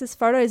sell sexist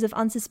photos of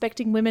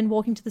unsuspecting women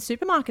walking to the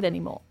supermarket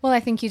anymore? Well, I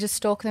think you just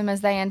stalk them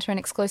as they enter an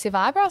exclusive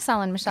eyebrow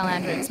salon, Michelle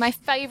Andrews. My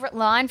favourite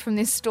line from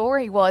this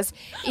story was,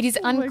 it is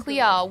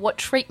unclear what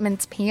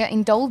treatments Pia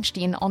indulged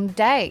in on the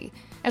day.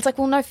 And it's like,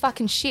 well, no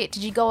fucking shit.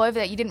 Did you go over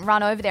there? You didn't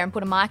run over there and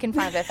put a mic in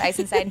front of her face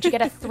and say, did you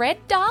get a thread,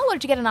 doll, or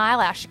did you get an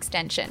eyelash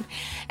extension?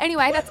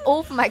 Anyway, that's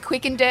all for my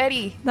quick and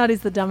dirty. That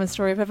is the dumbest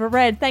story I've ever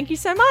read. Thank you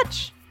so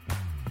much.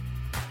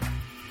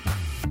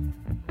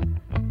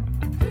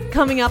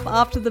 Coming up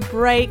after the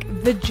break,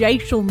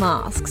 vajacial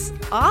masks.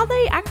 Are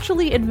they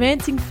actually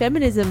advancing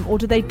feminism, or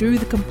do they do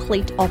the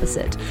complete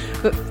opposite?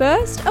 But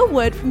first, a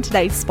word from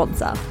today's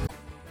sponsor.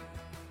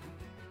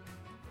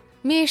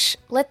 Mish,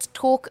 let's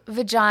talk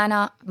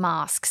vagina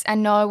masks.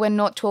 And no, we're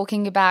not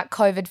talking about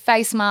COVID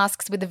face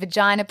masks with a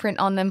vagina print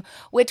on them.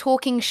 We're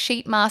talking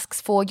sheet masks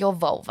for your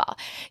vulva.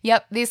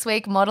 Yep, this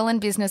week, model and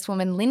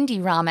businesswoman Lindy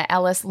Rama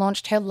Ellis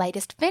launched her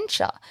latest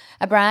venture,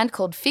 a brand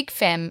called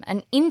FigFem,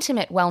 an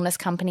intimate wellness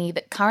company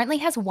that currently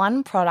has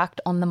one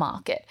product on the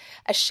market,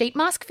 a sheet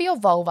mask for your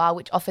vulva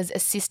which offers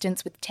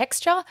assistance with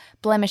texture,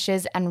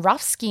 blemishes and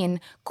rough skin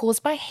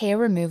caused by hair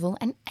removal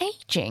and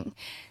aging.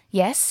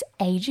 Yes,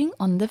 aging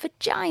on the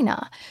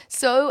vagina.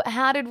 So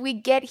how did we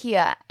get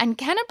here? And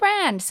can a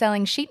brand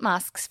selling sheet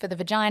masks for the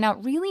vagina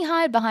really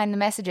hide behind the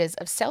messages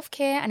of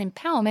self-care and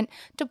empowerment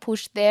to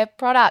push their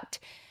product?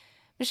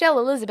 Michelle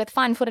Elizabeth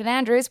Fine-Footed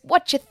Andrews,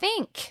 what you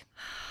think?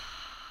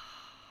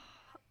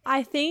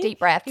 I think Deep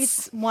breaths.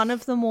 It's one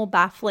of the more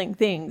baffling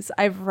things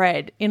I've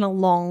read in a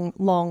long,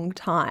 long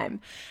time.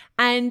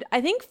 And I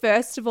think,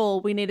 first of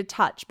all, we need to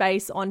touch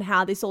base on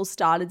how this all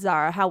started,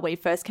 Zara, how we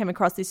first came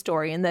across this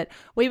story, and that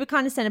we were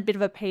kind of sent a bit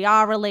of a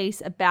PR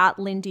release about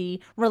Lindy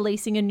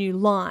releasing a new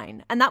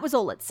line. And that was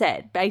all it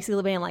said,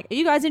 basically being like, are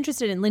you guys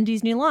interested in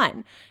Lindy's new line?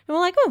 And we're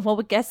like, oh, well,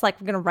 we guess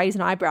like we're going to raise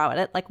an eyebrow at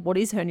it. Like, what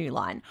is her new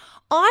line?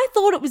 I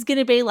thought it was going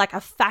to be like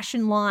a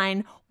fashion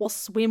line or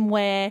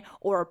swimwear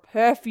or a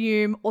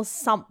perfume or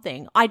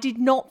something. I did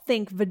not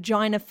think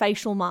vagina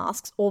facial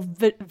masks or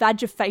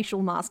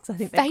vagifacial masks, I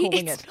think they're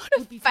calling it. It's not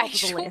a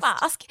facial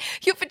mask.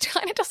 Your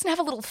vagina doesn't have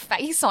a little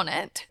face on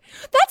it.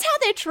 That's how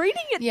they're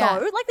treating it, Yeah.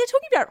 though. Like, they're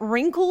talking about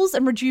wrinkles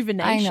and I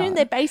rejuvenation. know.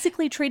 They're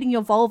basically treating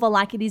your vulva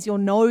like it is your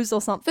nose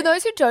or something. For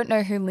those who don't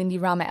know who Lindy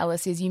Rama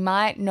Ellis is, you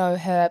might know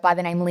her by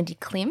the name Lindy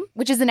Klim,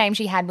 which is the name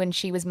she had when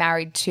she was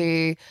married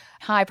to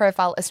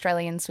high-profile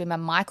Australian swimmer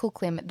Michael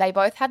Klim. They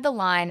both had the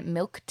line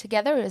Milk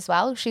together as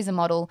well. She's a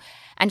model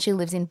and she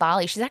lives in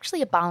Bali. She's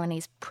actually a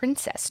Balinese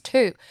princess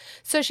too.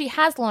 So she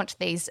has launched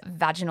these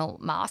vaginal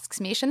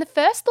masks, Mish. And the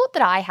first thought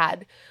that I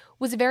had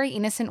was a very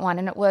innocent one,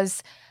 and it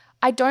was,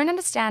 I don't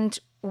understand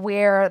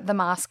where the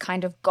mask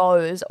kind of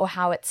goes or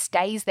how it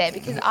stays there,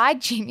 because I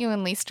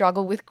genuinely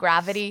struggle with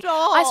gravity.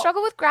 Stop. I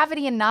struggle with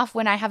gravity enough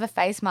when I have a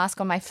face mask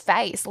on my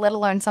face, let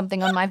alone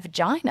something on my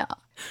vagina.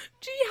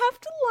 Do you have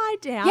to lie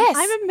down? Yes.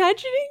 I'm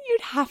imagining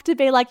you'd have to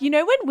be like, you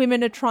know, when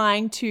women are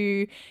trying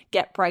to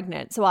get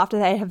pregnant, so after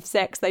they have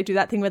sex, they do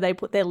that thing where they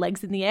put their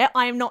legs in the air.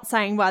 I am not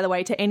saying, by the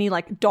way, to any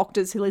like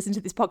doctors who listen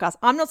to this podcast,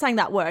 I'm not saying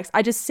that works.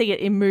 I just see it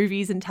in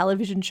movies and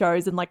television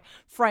shows and like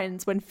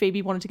Friends when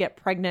Phoebe wanted to get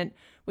pregnant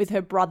with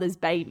her brother's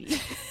baby,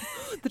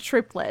 the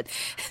triplets.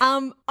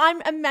 I'm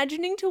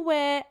imagining to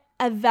wear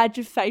a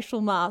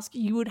vagifacial mask,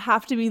 you would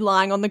have to be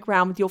lying on the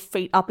ground with your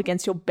feet up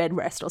against your bed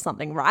rest or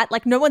something, right?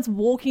 Like, no one's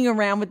walking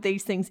around with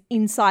these things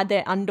inside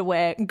their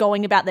underwear,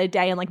 going about their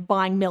day and like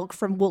buying milk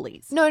from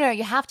Woolies. No,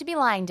 you have to be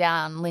lying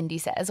down, Lindy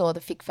says, or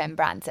the FigFem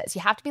brand says.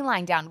 You have to be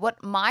lying down.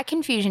 What my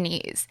confusion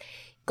is,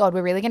 God,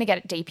 we're really going to get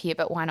it deep here,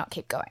 but why not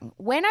keep going?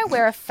 When I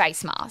wear a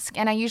face mask,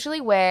 and I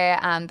usually wear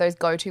those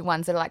go-to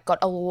ones that are like got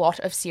a lot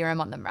of serum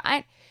on them,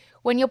 right?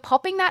 When you're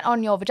popping that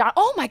on your vagina,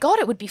 oh my God,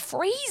 it would be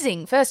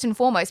freezing, first and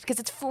foremost, because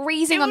it's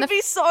freezing It on would the...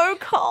 be so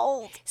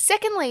cold.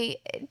 Secondly,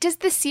 does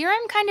the serum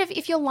kind of,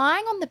 if you're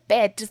lying on the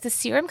bed, does the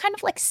serum kind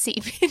of like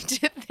seep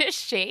into the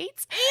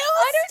sheets?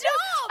 I don't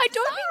know. I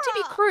don't mean to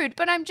be crude,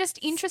 but I'm just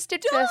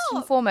interested first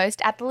and foremost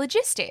at the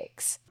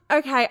logistics.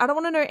 Okay, I don't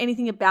want to know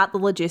anything about the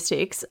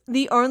logistics.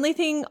 The only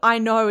thing I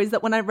know is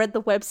that when I read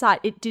the website,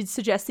 it did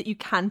suggest that you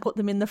can put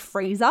them in the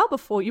freezer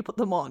before you put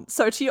them on.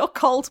 So to your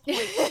cold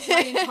point, my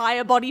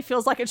entire body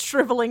feels like it's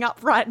shriveling up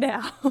right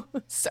now.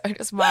 So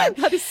does mine.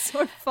 That is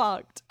so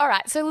fucked. All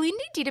right, so Lindy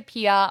did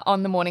appear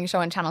on the morning show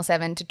on Channel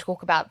 7 to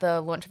talk about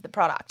the launch of the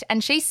product.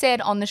 And she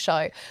said on the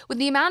show, with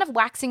the amount of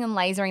waxing and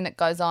lasering that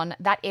goes on,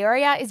 that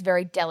area is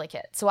very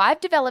delicate. So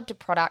I've developed a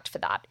product for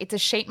that. It's a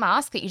sheet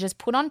mask that you just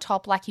put on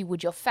top like you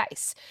would your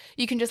face.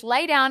 You can just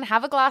lay down,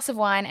 have a glass of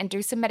wine and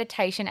do some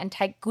meditation and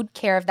take good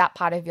care of that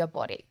part of your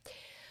body.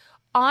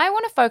 I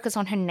want to focus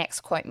on her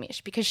next quote, Mish,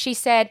 because she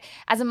said,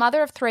 as a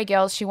mother of 3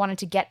 girls, she wanted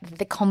to get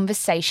the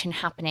conversation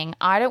happening.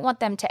 I don't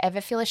want them to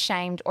ever feel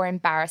ashamed or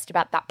embarrassed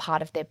about that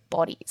part of their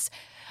bodies.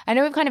 I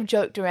know we've kind of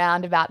joked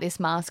around about this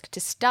mask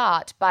to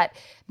start, but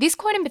this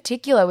quote in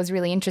particular was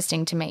really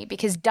interesting to me,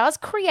 because does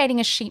creating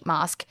a sheet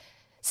mask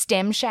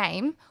stem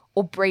shame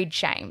or breed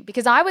shame?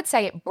 Because I would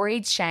say it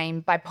breeds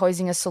shame by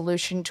posing a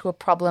solution to a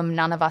problem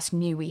none of us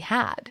knew we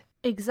had.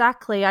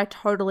 Exactly. I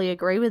totally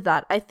agree with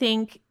that. I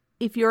think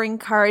if you're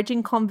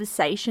encouraging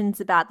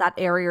conversations about that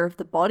area of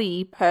the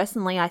body,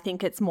 personally, I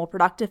think it's more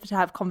productive to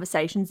have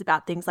conversations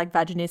about things like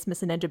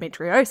vaginismus and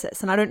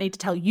endometriosis. And I don't need to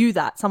tell you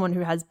that, someone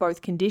who has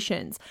both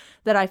conditions,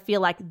 that I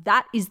feel like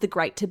that is the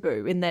great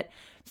taboo, in that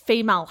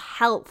female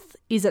health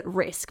is at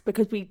risk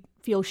because we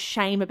feel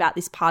shame about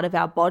this part of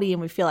our body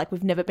and we feel like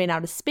we've never been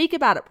able to speak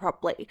about it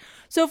properly.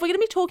 So if we're going to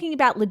be talking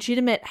about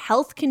legitimate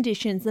health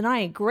conditions, then I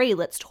agree.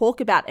 Let's talk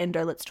about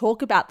endo. Let's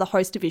talk about the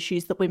host of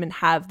issues that women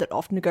have that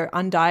often go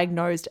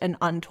undiagnosed and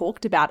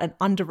untalked about and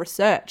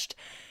under-researched.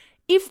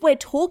 If we're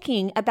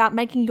talking about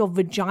making your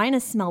vagina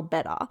smell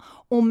better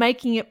or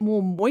making it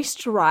more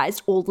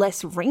moisturized or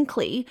less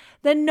wrinkly,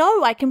 then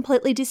no, I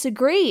completely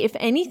disagree. If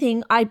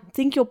anything, I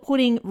think you're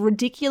putting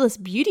ridiculous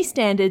beauty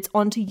standards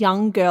onto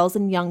young girls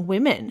and young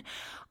women.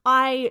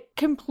 I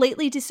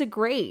completely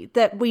disagree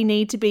that we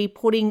need to be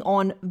putting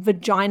on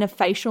vagina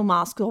facial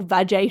masks or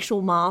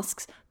vajacial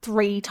masks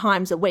 3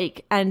 times a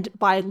week. And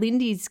by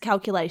Lindy's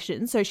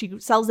calculation, so she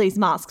sells these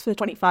masks for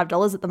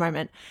 $25 at the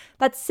moment,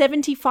 that's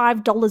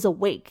 $75 a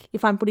week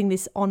if I'm putting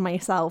this on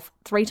myself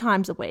 3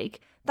 times a week.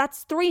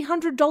 That's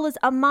 $300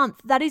 a month.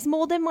 That is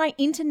more than my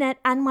internet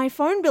and my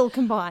phone bill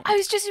combined. I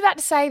was just about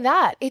to say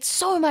that. It's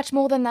so much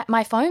more than that,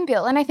 my phone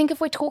bill. And I think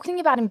if we're talking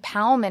about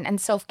empowerment and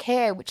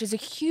self-care, which is a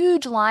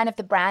huge line of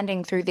the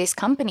branding through this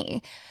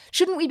company,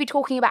 shouldn't we be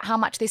talking about how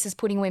much this is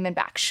putting women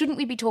back? Shouldn't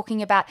we be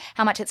talking about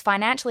how much it's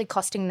financially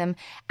costing them,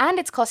 and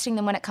it's costing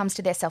them when it comes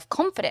to their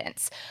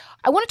self-confidence?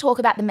 I want to talk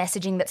about the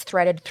messaging that's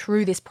threaded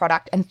through this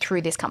product and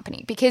through this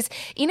company, because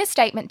in a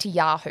statement to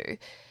Yahoo,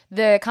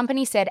 the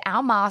company said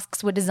our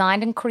masks were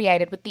designed and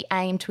created with the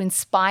aim to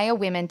inspire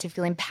women to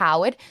feel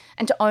empowered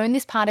and to own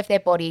this part of their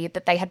body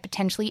that they had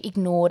potentially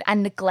ignored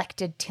and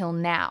neglected till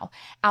now.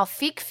 Our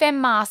Thick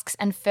Femme masks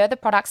and further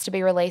products to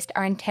be released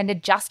are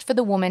intended just for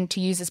the woman to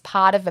use as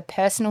part of a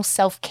personal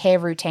self-care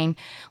routine.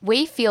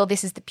 We feel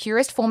this is the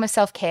purest form of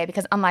self-care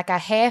because unlike our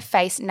hair,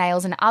 face,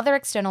 nails, and other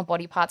external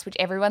body parts which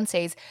everyone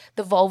sees,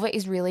 the vulva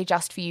is really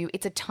just for you.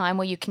 It's a time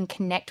where you can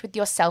connect with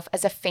yourself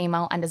as a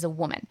female and as a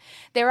woman.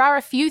 There are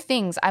a few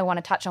things I want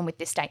to touch on with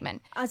this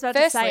statement. I was about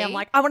to say, I'm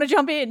like, I want to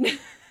jump in.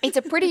 It's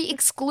a pretty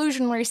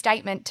exclusionary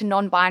statement to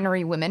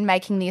non-binary women,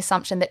 making the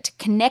assumption that to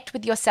connect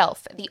with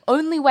yourself, the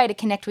only way to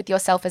connect with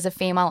yourself as a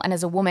female and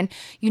as a woman,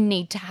 you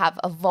need to have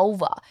a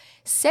vulva.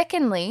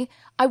 Secondly,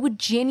 I would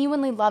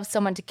genuinely love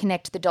someone to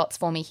connect the dots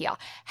for me here.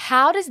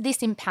 How does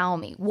this empower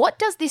me? What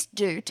does this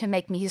do to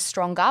make me a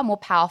stronger, more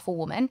powerful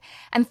woman?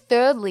 And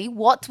thirdly,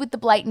 what's with the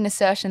blatant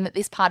assertion that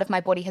this part of my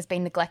body has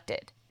been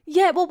neglected?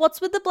 Yeah, well,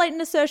 what's with the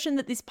blatant assertion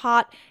that this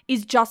part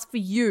is just for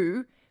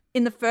you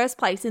in the first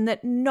place? In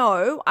that,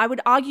 no, I would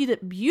argue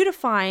that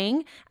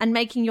beautifying and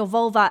making your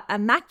vulva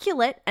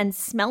immaculate and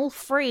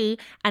smell-free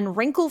and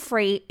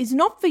wrinkle-free is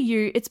not for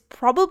you. It's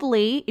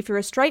probably, if you're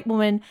a straight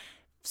woman,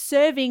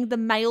 serving the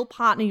male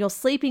partner you're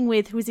sleeping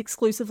with who is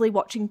exclusively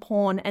watching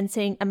porn and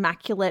seeing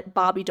immaculate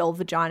Barbie doll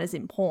vaginas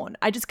in porn.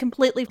 I just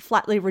completely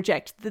flatly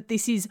reject that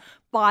this is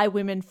by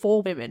women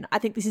for women. I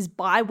think this is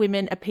by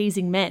women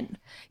appeasing men.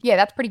 Yeah,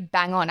 that's pretty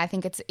bang on. I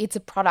think it's a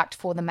product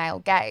for the male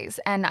gaze.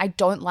 And I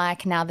don't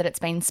like now that it's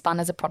been spun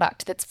as a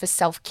product that's for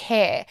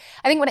self-care.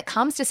 I think when it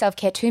comes to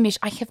self-care too, Mish,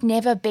 I have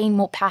never been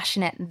more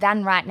passionate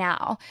than right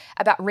now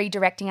about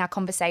redirecting our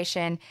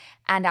conversation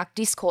and our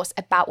discourse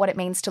about what it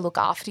means to look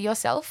after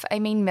yourself. I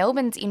mean,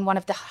 Melbourne's in one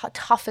of the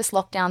toughest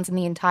lockdowns in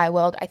the entire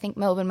world. I think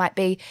Melbourne might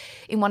be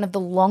in one of the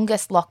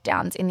longest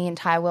lockdowns in the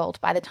entire world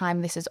by the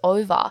time this is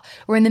over.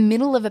 We're in the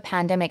middle of a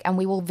pandemic and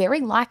we will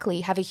very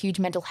likely have a huge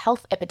mental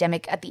health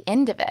epidemic at the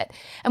end of it.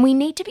 And we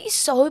need to be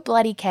so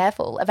bloody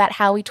careful about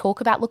how we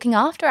talk about looking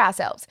after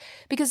ourselves.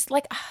 Because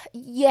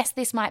yes,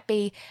 this might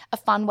be a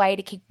fun way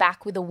to kick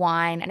back with a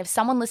wine. And if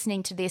someone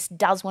listening to this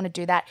does want to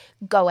do that,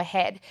 go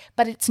ahead.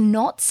 But it's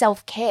not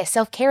self-care.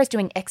 Self-care is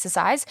doing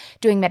exercise,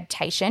 doing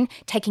meditation,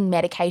 taking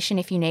medication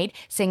if you need,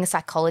 seeing a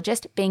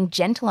psychologist, being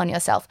gentle on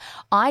yourself.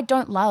 I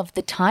don't love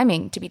the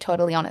timing, to be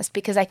totally honest,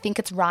 because I think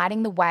it's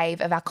riding the wave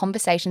of our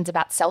conversations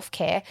about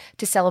self-care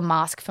to sell a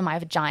mask for my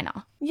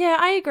vagina. Yeah,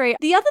 I agree.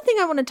 The other thing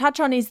I want to touch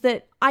on is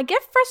that I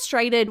get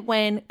frustrated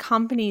when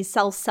companies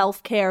sell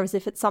self-care as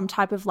if it's some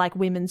type of like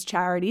women's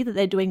charity, that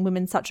they're doing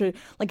women such a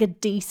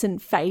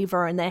decent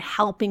favor and they're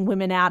helping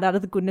women out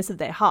of the goodness of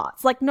their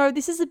hearts. Like, no,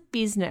 this is a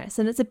business,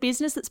 and it's a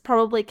business that's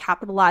probably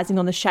capitalizing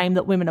on the shame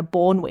that women are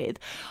born with.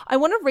 I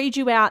want to read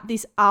you out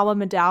this Awa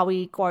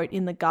Madawi quote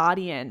in The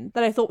Guardian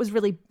that I thought was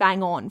really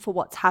bang on for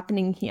what's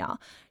happening here.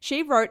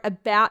 She wrote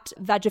about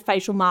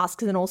vagifacial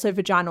masks and also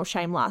vaginal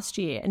shame last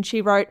year, and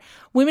she wrote,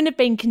 "Women have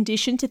been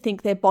conditioned to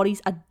think their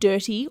bodies are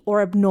dirty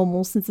or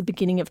abnormal since the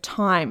beginning of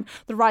time.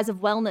 The rise of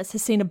wellness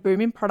has seen a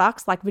boom in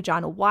products like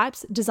vaginal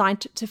wipes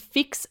designed to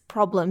fix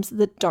problems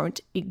that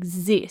don't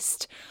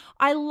exist."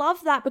 I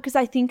love that because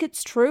I think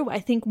it's true. I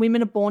think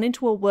women are born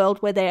into a world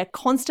where they are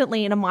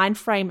constantly in a mind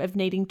frame of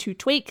needing to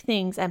tweak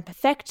things and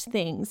perfect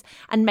things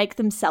and make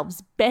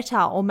themselves better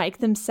or make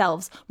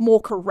themselves more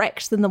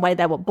correct than the way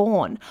they were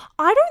born.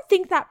 I don't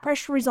think that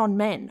pressure is on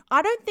men.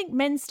 I don't think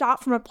men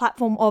start from a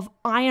platform of,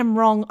 I am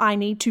wrong, I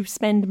need to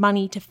spend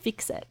money to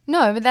fix it.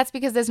 No, but that's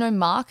because there's no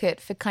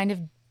market for kind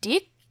of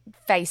dick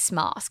face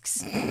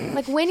masks.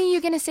 Like, when are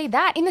you going to see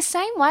that? In the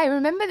same way,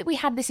 remember that we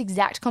had this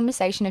exact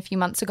conversation a few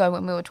months ago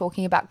when we were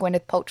talking about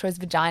Gwyneth Paltrow's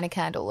vagina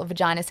candle, a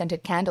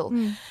vagina-scented candle.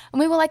 And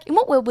we were like, in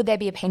what world would there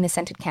be a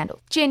penis-scented candle?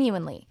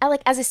 Genuinely.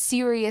 Like, as a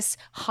serious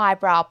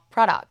highbrow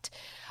product.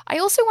 I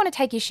also want to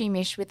take issue,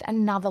 Mish, with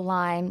another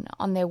line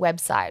on their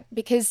website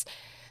because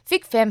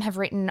Fig Femme have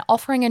written,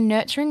 offering a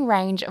nurturing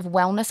range of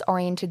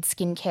wellness-oriented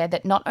skincare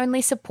that not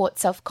only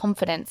supports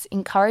self-confidence,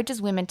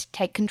 encourages women to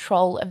take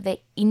control of their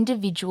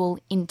individual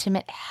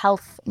intimate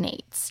health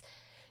needs.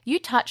 You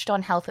touched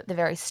on health at the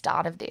very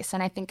start of this,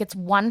 and I think it's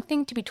one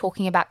thing to be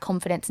talking about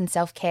confidence and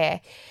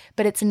self-care,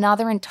 but it's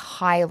another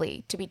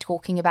entirely to be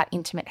talking about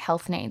intimate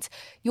health needs.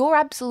 You're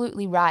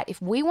absolutely right.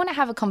 If we want to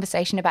have a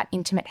conversation about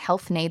intimate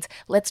health needs,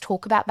 let's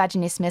talk about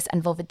vaginismus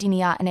and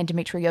vulvodynia and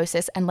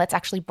endometriosis, and let's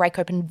actually break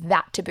open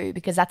that taboo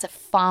because that's a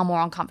far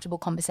more uncomfortable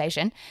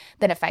conversation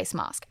than a face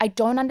mask. I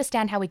don't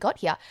understand how we got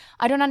here.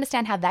 I don't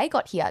understand how they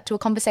got here to a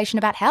conversation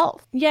about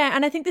health. Yeah,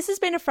 and I think this has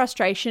been a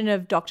frustration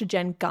of Dr.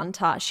 Jen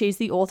Gunter. She's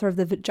the author of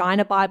the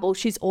Vagina Bible.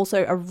 She's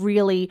also a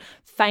really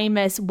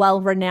famous,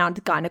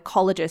 well-renowned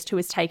gynecologist who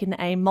has taken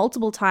aim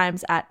multiple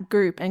times at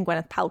Goop and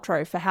Gwyneth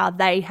Paltrow for how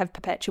they have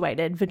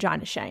perpetuated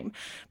vagina shame.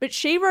 But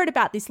she wrote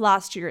about this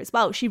last year as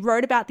well. She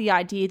wrote about the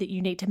idea that you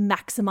need to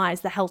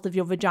maximize the health of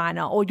your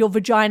vagina, or your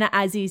vagina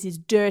as is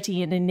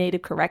dirty and in need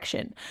of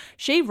correction.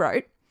 She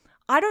wrote,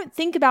 I don't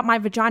think about my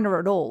vagina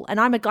at all, and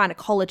I'm a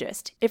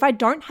gynecologist. If I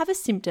don't have a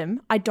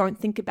symptom, I don't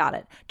think about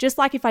it. Just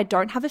like if I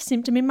don't have a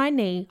symptom in my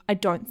knee, I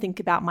don't think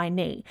about my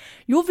knee.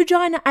 Your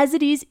vagina as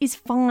it is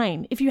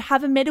fine. If you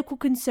have a medical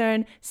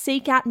concern,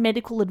 seek out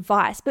medical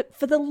advice. But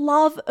for the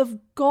love of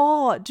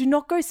God, do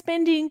not go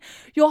spending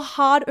your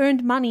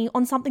hard-earned money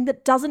on something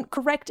that doesn't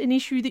correct an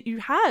issue that you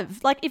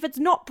have. Like, if it's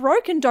not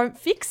broken, don't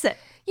fix it.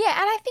 Yeah,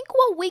 and I think,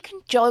 well, we can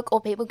joke or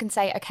people can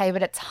say, okay,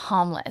 but it's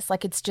harmless,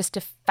 like it's just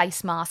a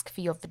face mask for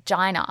your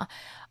vagina.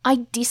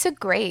 I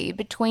disagree.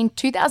 Between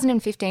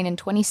 2015 and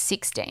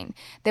 2016,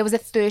 there was a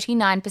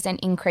 39%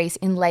 increase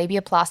in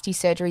labiaplasty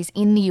surgeries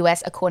in the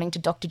US, according to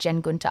Dr. Jen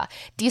Gunter.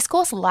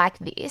 Discourse like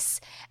this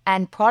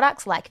and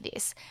products like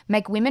this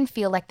make women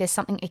feel like there's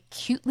something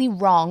acutely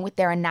wrong with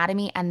their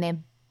anatomy and their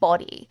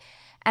body.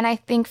 And I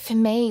think for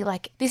me,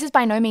 like, this is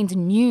by no means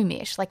new,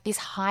 Mish, like this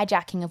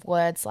hijacking of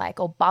words like,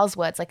 or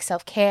buzzwords like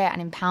self-care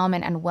and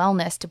empowerment and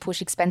wellness to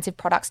push expensive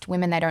products to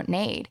women they don't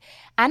need,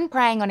 and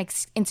preying on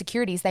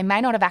insecurities they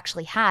may not have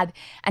actually had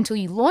until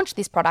you launch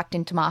this product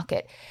into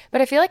market. But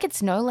I feel like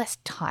it's no less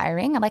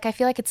tiring. Like, I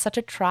feel like it's such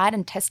a tried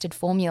and tested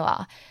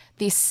formula,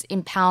 this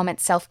empowerment,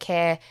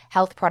 self-care,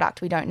 health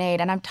product we don't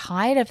need. And I'm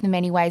tired of the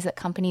many ways that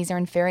companies are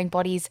inferring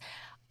bodies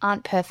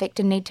aren't perfect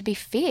and need to be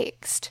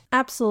fixed.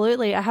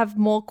 Absolutely. I have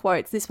more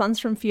quotes. This one's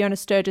from Fiona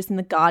Sturgis in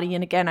The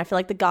Guardian. Again, I feel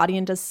like The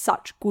Guardian does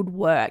such good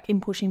work in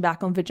pushing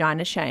back on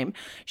vagina shame.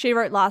 She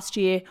wrote last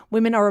year,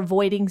 women are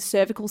avoiding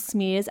cervical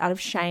smears out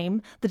of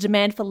shame. The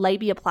demand for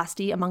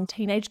labiaplasty among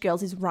teenage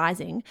girls is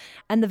rising.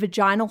 And the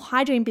vaginal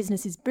hygiene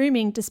business is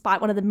booming, despite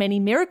one of the many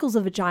miracles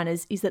of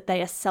vaginas is that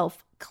they are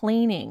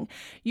self-cleaning.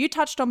 You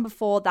touched on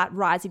before that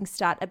rising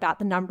stat about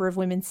the number of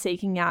women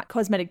seeking out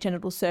cosmetic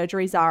genital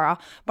surgery, Zara,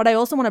 but I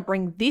also want to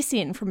bring this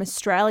in from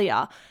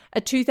Australia. A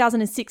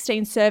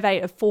 2016 survey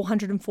of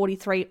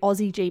 443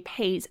 Aussie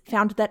GPs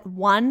found that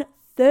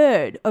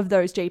 1/3 of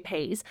those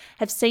GPs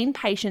have seen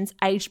patients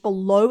aged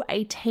below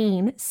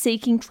 18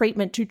 seeking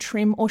treatment to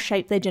trim or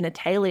shape their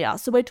genitalia.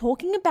 So we're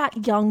talking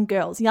about young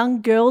girls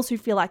who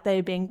feel like they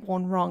are being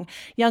born wrong,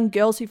 young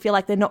girls who feel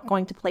like they're not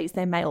going to please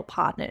their male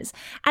partners.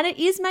 And it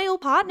is male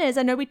partners.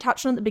 I know we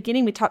touched on at the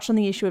beginning, we touched on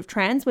the issue of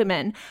trans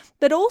women,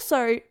 but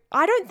also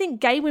I don't think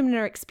gay women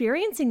are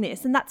experiencing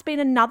this. And that's been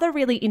another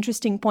really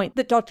interesting point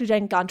that Dr.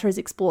 Jen Gunter has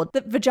explored,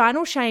 that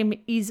vaginal shame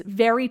is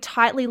very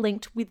tightly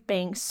linked with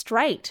being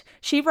straight.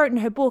 She wrote in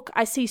her book,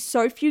 I see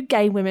so few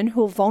gay women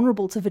who are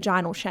vulnerable to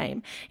vaginal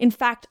shame. In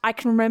fact, I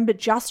can remember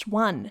just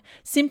one,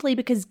 simply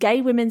because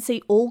gay women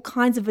see all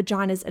kinds of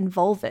vaginas and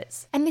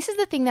vulvas. And this is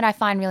the thing that I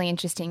find really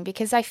interesting,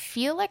 because I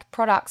feel like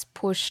products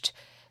pushed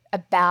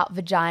about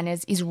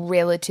vaginas is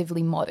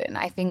relatively modern.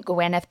 I think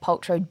Gwyneth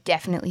Paltrow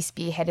definitely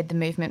spearheaded the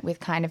movement with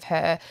kind of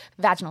her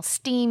vaginal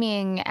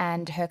steaming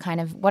and her kind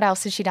of, what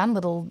else has she done?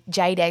 Little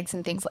jade eggs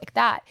and things like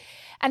that.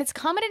 And it's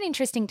come at an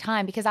interesting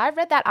time, because I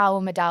read that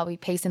Awa Madawi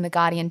piece in The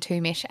Guardian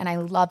too, Mish, and I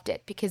loved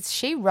it, because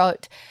she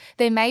wrote,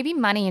 there may be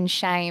money in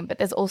shame, but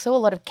there's also a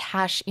lot of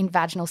cash in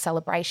vaginal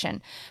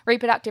celebration.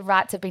 Reproductive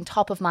rights have been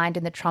top of mind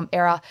in the Trump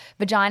era.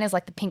 Vaginas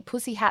like the pink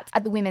pussy hats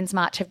at the Women's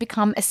March have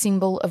become a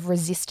symbol of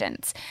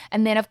resistance.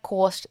 And then, of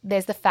course,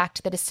 there's the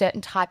fact that a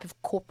certain type of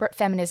corporate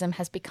feminism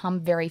has become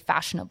very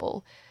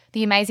fashionable.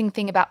 The amazing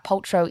thing about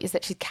Paltrow is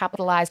that she's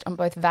capitalized on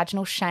both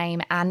vaginal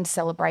shame and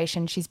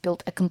celebration. She's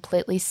built a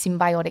completely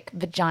symbiotic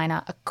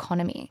vagina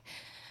economy.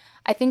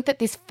 I think that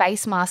this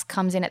face mask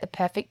comes in at the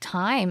perfect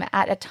time,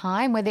 at a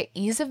time where there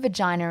is a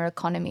vagina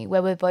economy,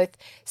 where we're both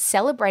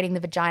celebrating the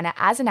vagina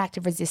as an act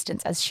of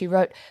resistance, as she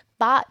wrote,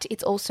 but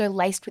it's also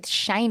laced with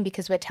shame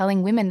because we're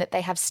telling women that they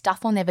have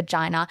stuff on their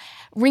vagina,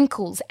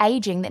 wrinkles,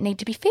 aging that need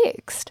to be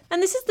fixed.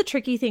 And this is the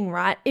tricky thing,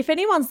 right? If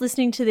anyone's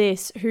listening to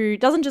this who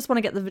doesn't just want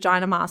to get the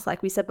vagina mask,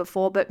 like we said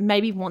before, but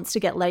maybe wants to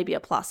get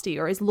labiaplasty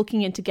or is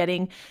looking into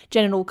getting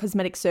genital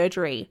cosmetic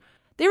surgery,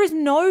 there is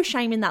no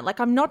shame in that. Like,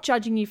 I'm not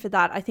judging you for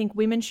that. I think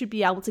women should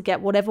be able to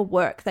get whatever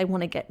work they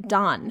want to get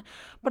done.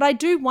 But I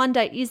do wonder,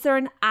 is there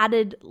an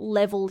added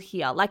level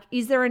here? Like,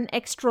 is there an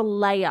extra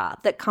layer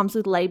that comes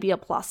with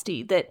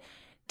labiaplasty that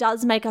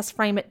does make us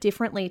frame it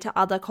differently to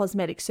other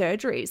cosmetic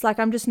surgeries? Like,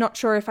 I'm just not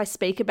sure if I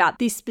speak about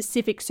this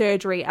specific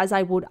surgery as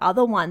I would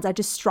other ones. I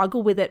just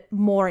struggle with it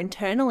more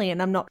internally,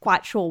 and I'm not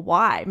quite sure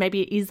why.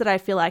 Maybe it is that I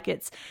feel like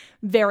it's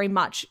very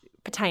much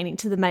pertaining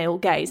to the male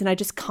gaze and I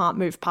just can't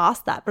move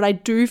past that. But I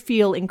do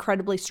feel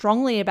incredibly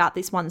strongly about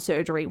this one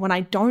surgery when I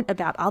don't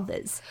about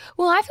others.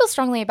 Well, I feel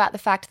strongly about the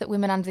fact that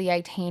women under the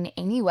 18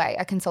 anyway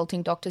are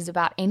consulting doctors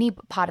about any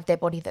part of their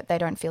body that they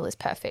don't feel is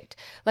perfect.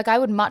 Like, I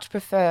would much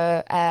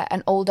prefer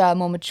an older,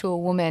 more mature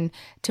woman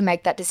to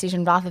make that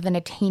decision rather than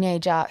a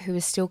teenager who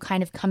is still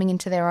kind of coming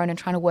into their own and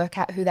trying to work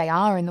out who they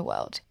are in the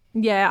world.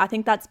 Yeah, I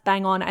think that's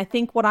bang on. I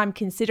think what I'm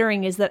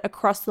considering is that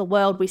across the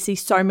world, we see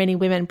so many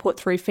women put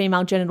through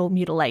female genital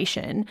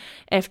mutilation,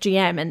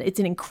 FGM, and it's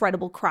an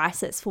incredible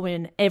crisis for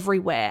women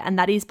everywhere. And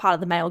that is part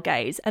of the male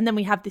gaze. And then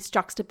we have this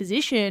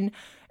juxtaposition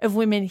of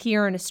women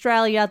here in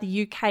Australia,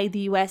 the UK,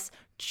 the US,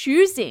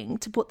 choosing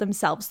to put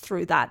themselves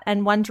through that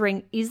and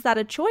wondering, is that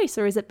a choice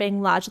or is it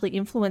being largely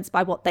influenced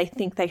by what they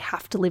think they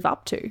have to live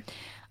up to?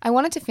 I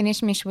wanted to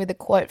finish, Mish, with a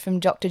quote from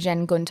Dr.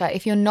 Jen Gunter.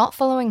 If you're not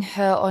following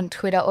her on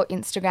Twitter or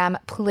Instagram,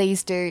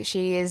 please do.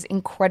 She is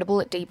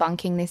incredible at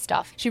debunking this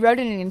stuff. She wrote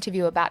in an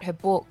interview about her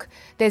book,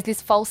 there's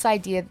this false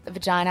idea that the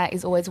vagina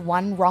is always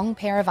one wrong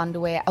pair of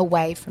underwear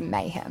away from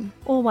mayhem.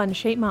 Or one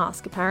sheet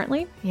mask,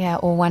 apparently. Yeah,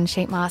 or one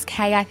sheet mask.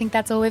 Hey, I think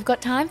that's all we've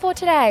got time for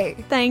today.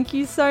 Thank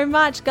you so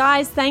much,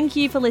 guys. Thank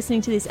you for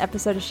listening to this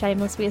episode of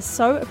Shameless. We are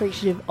so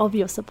appreciative of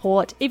your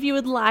support. If you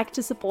would like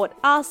to support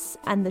us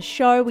and the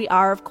show, we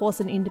are, of course,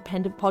 an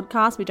independent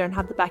podcast. We don't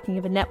have the backing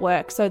of a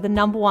network. So the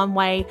number one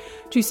way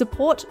to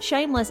support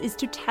Shameless is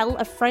to tell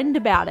a friend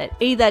about it.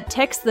 Either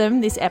text them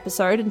this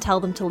episode and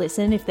tell them to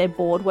listen if they're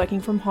bored working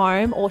from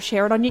home, or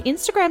share it on your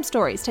Instagram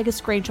stories. Take a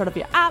screenshot of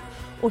your app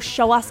or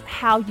show us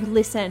how you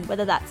listen,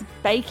 whether that's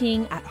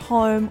baking at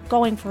home,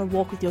 going for a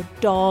walk with your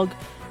dog,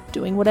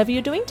 doing whatever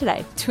you're doing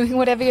today. Doing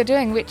whatever you're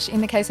doing, which in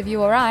the case of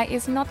you or I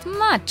is not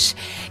much.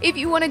 If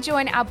you want to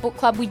join our book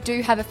club, we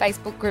do have a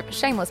Facebook group,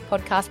 Shameless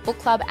Podcast Book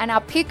Club, and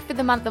our pick for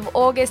the month of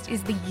August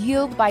is The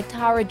Yield by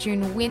Tara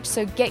June Winch.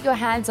 So get your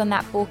hands on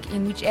that book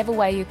in whichever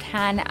way you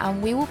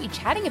can. We will be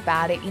chatting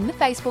about it in the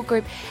Facebook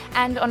group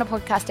and on a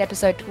podcast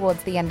episode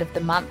towards the end of the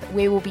month.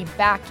 We will be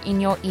back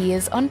in your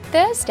ears on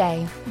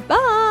Thursday.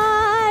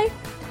 Bye!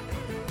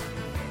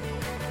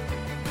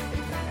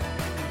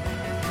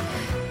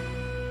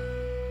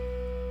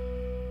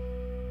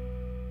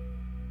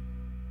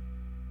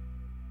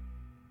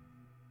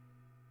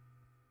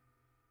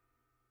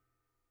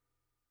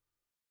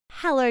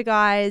 Hello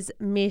guys,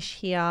 Mish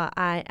here.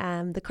 I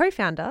am the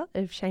co-founder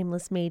of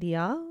Shameless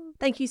Media.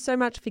 Thank you so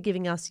much for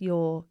giving us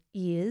your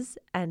ears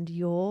and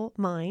your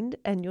mind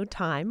and your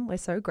time. We're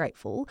so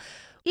grateful.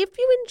 If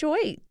you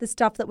enjoy the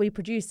stuff that we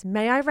produce,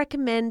 may I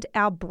recommend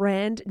our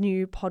brand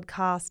new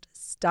podcast,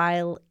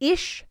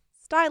 Style-ish.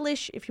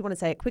 Stylish, if you want to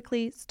say it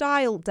quickly,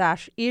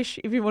 Style-ish,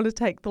 if you want to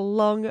take the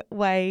long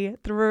way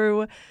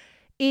through.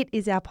 It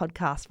is our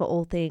podcast for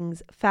all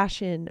things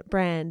fashion,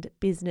 brand,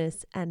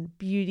 business, and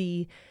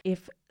beauty.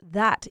 If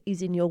that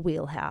is in your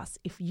wheelhouse,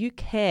 if you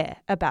care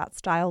about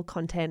style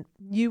content,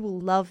 you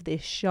will love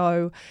this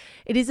show.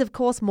 It is, of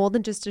course, more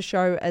than just a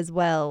show as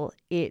well.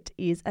 It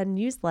is a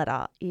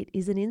newsletter. It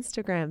is an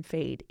Instagram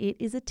feed. It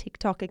is a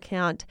TikTok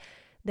account.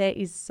 There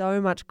is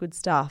so much good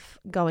stuff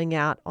going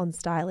out on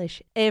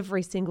Stylish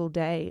every single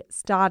day,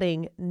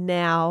 starting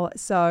now.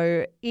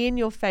 So in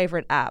your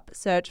favorite app,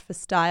 search for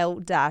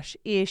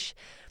Style-ish.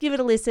 Give it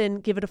a listen,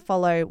 give it a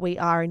follow. We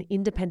are an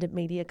independent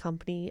media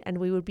company and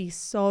we would be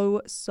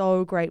so,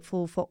 so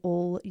grateful for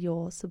all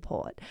your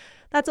support.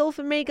 That's all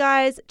from me,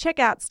 guys. Check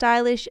out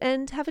Stylish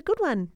and have a good one.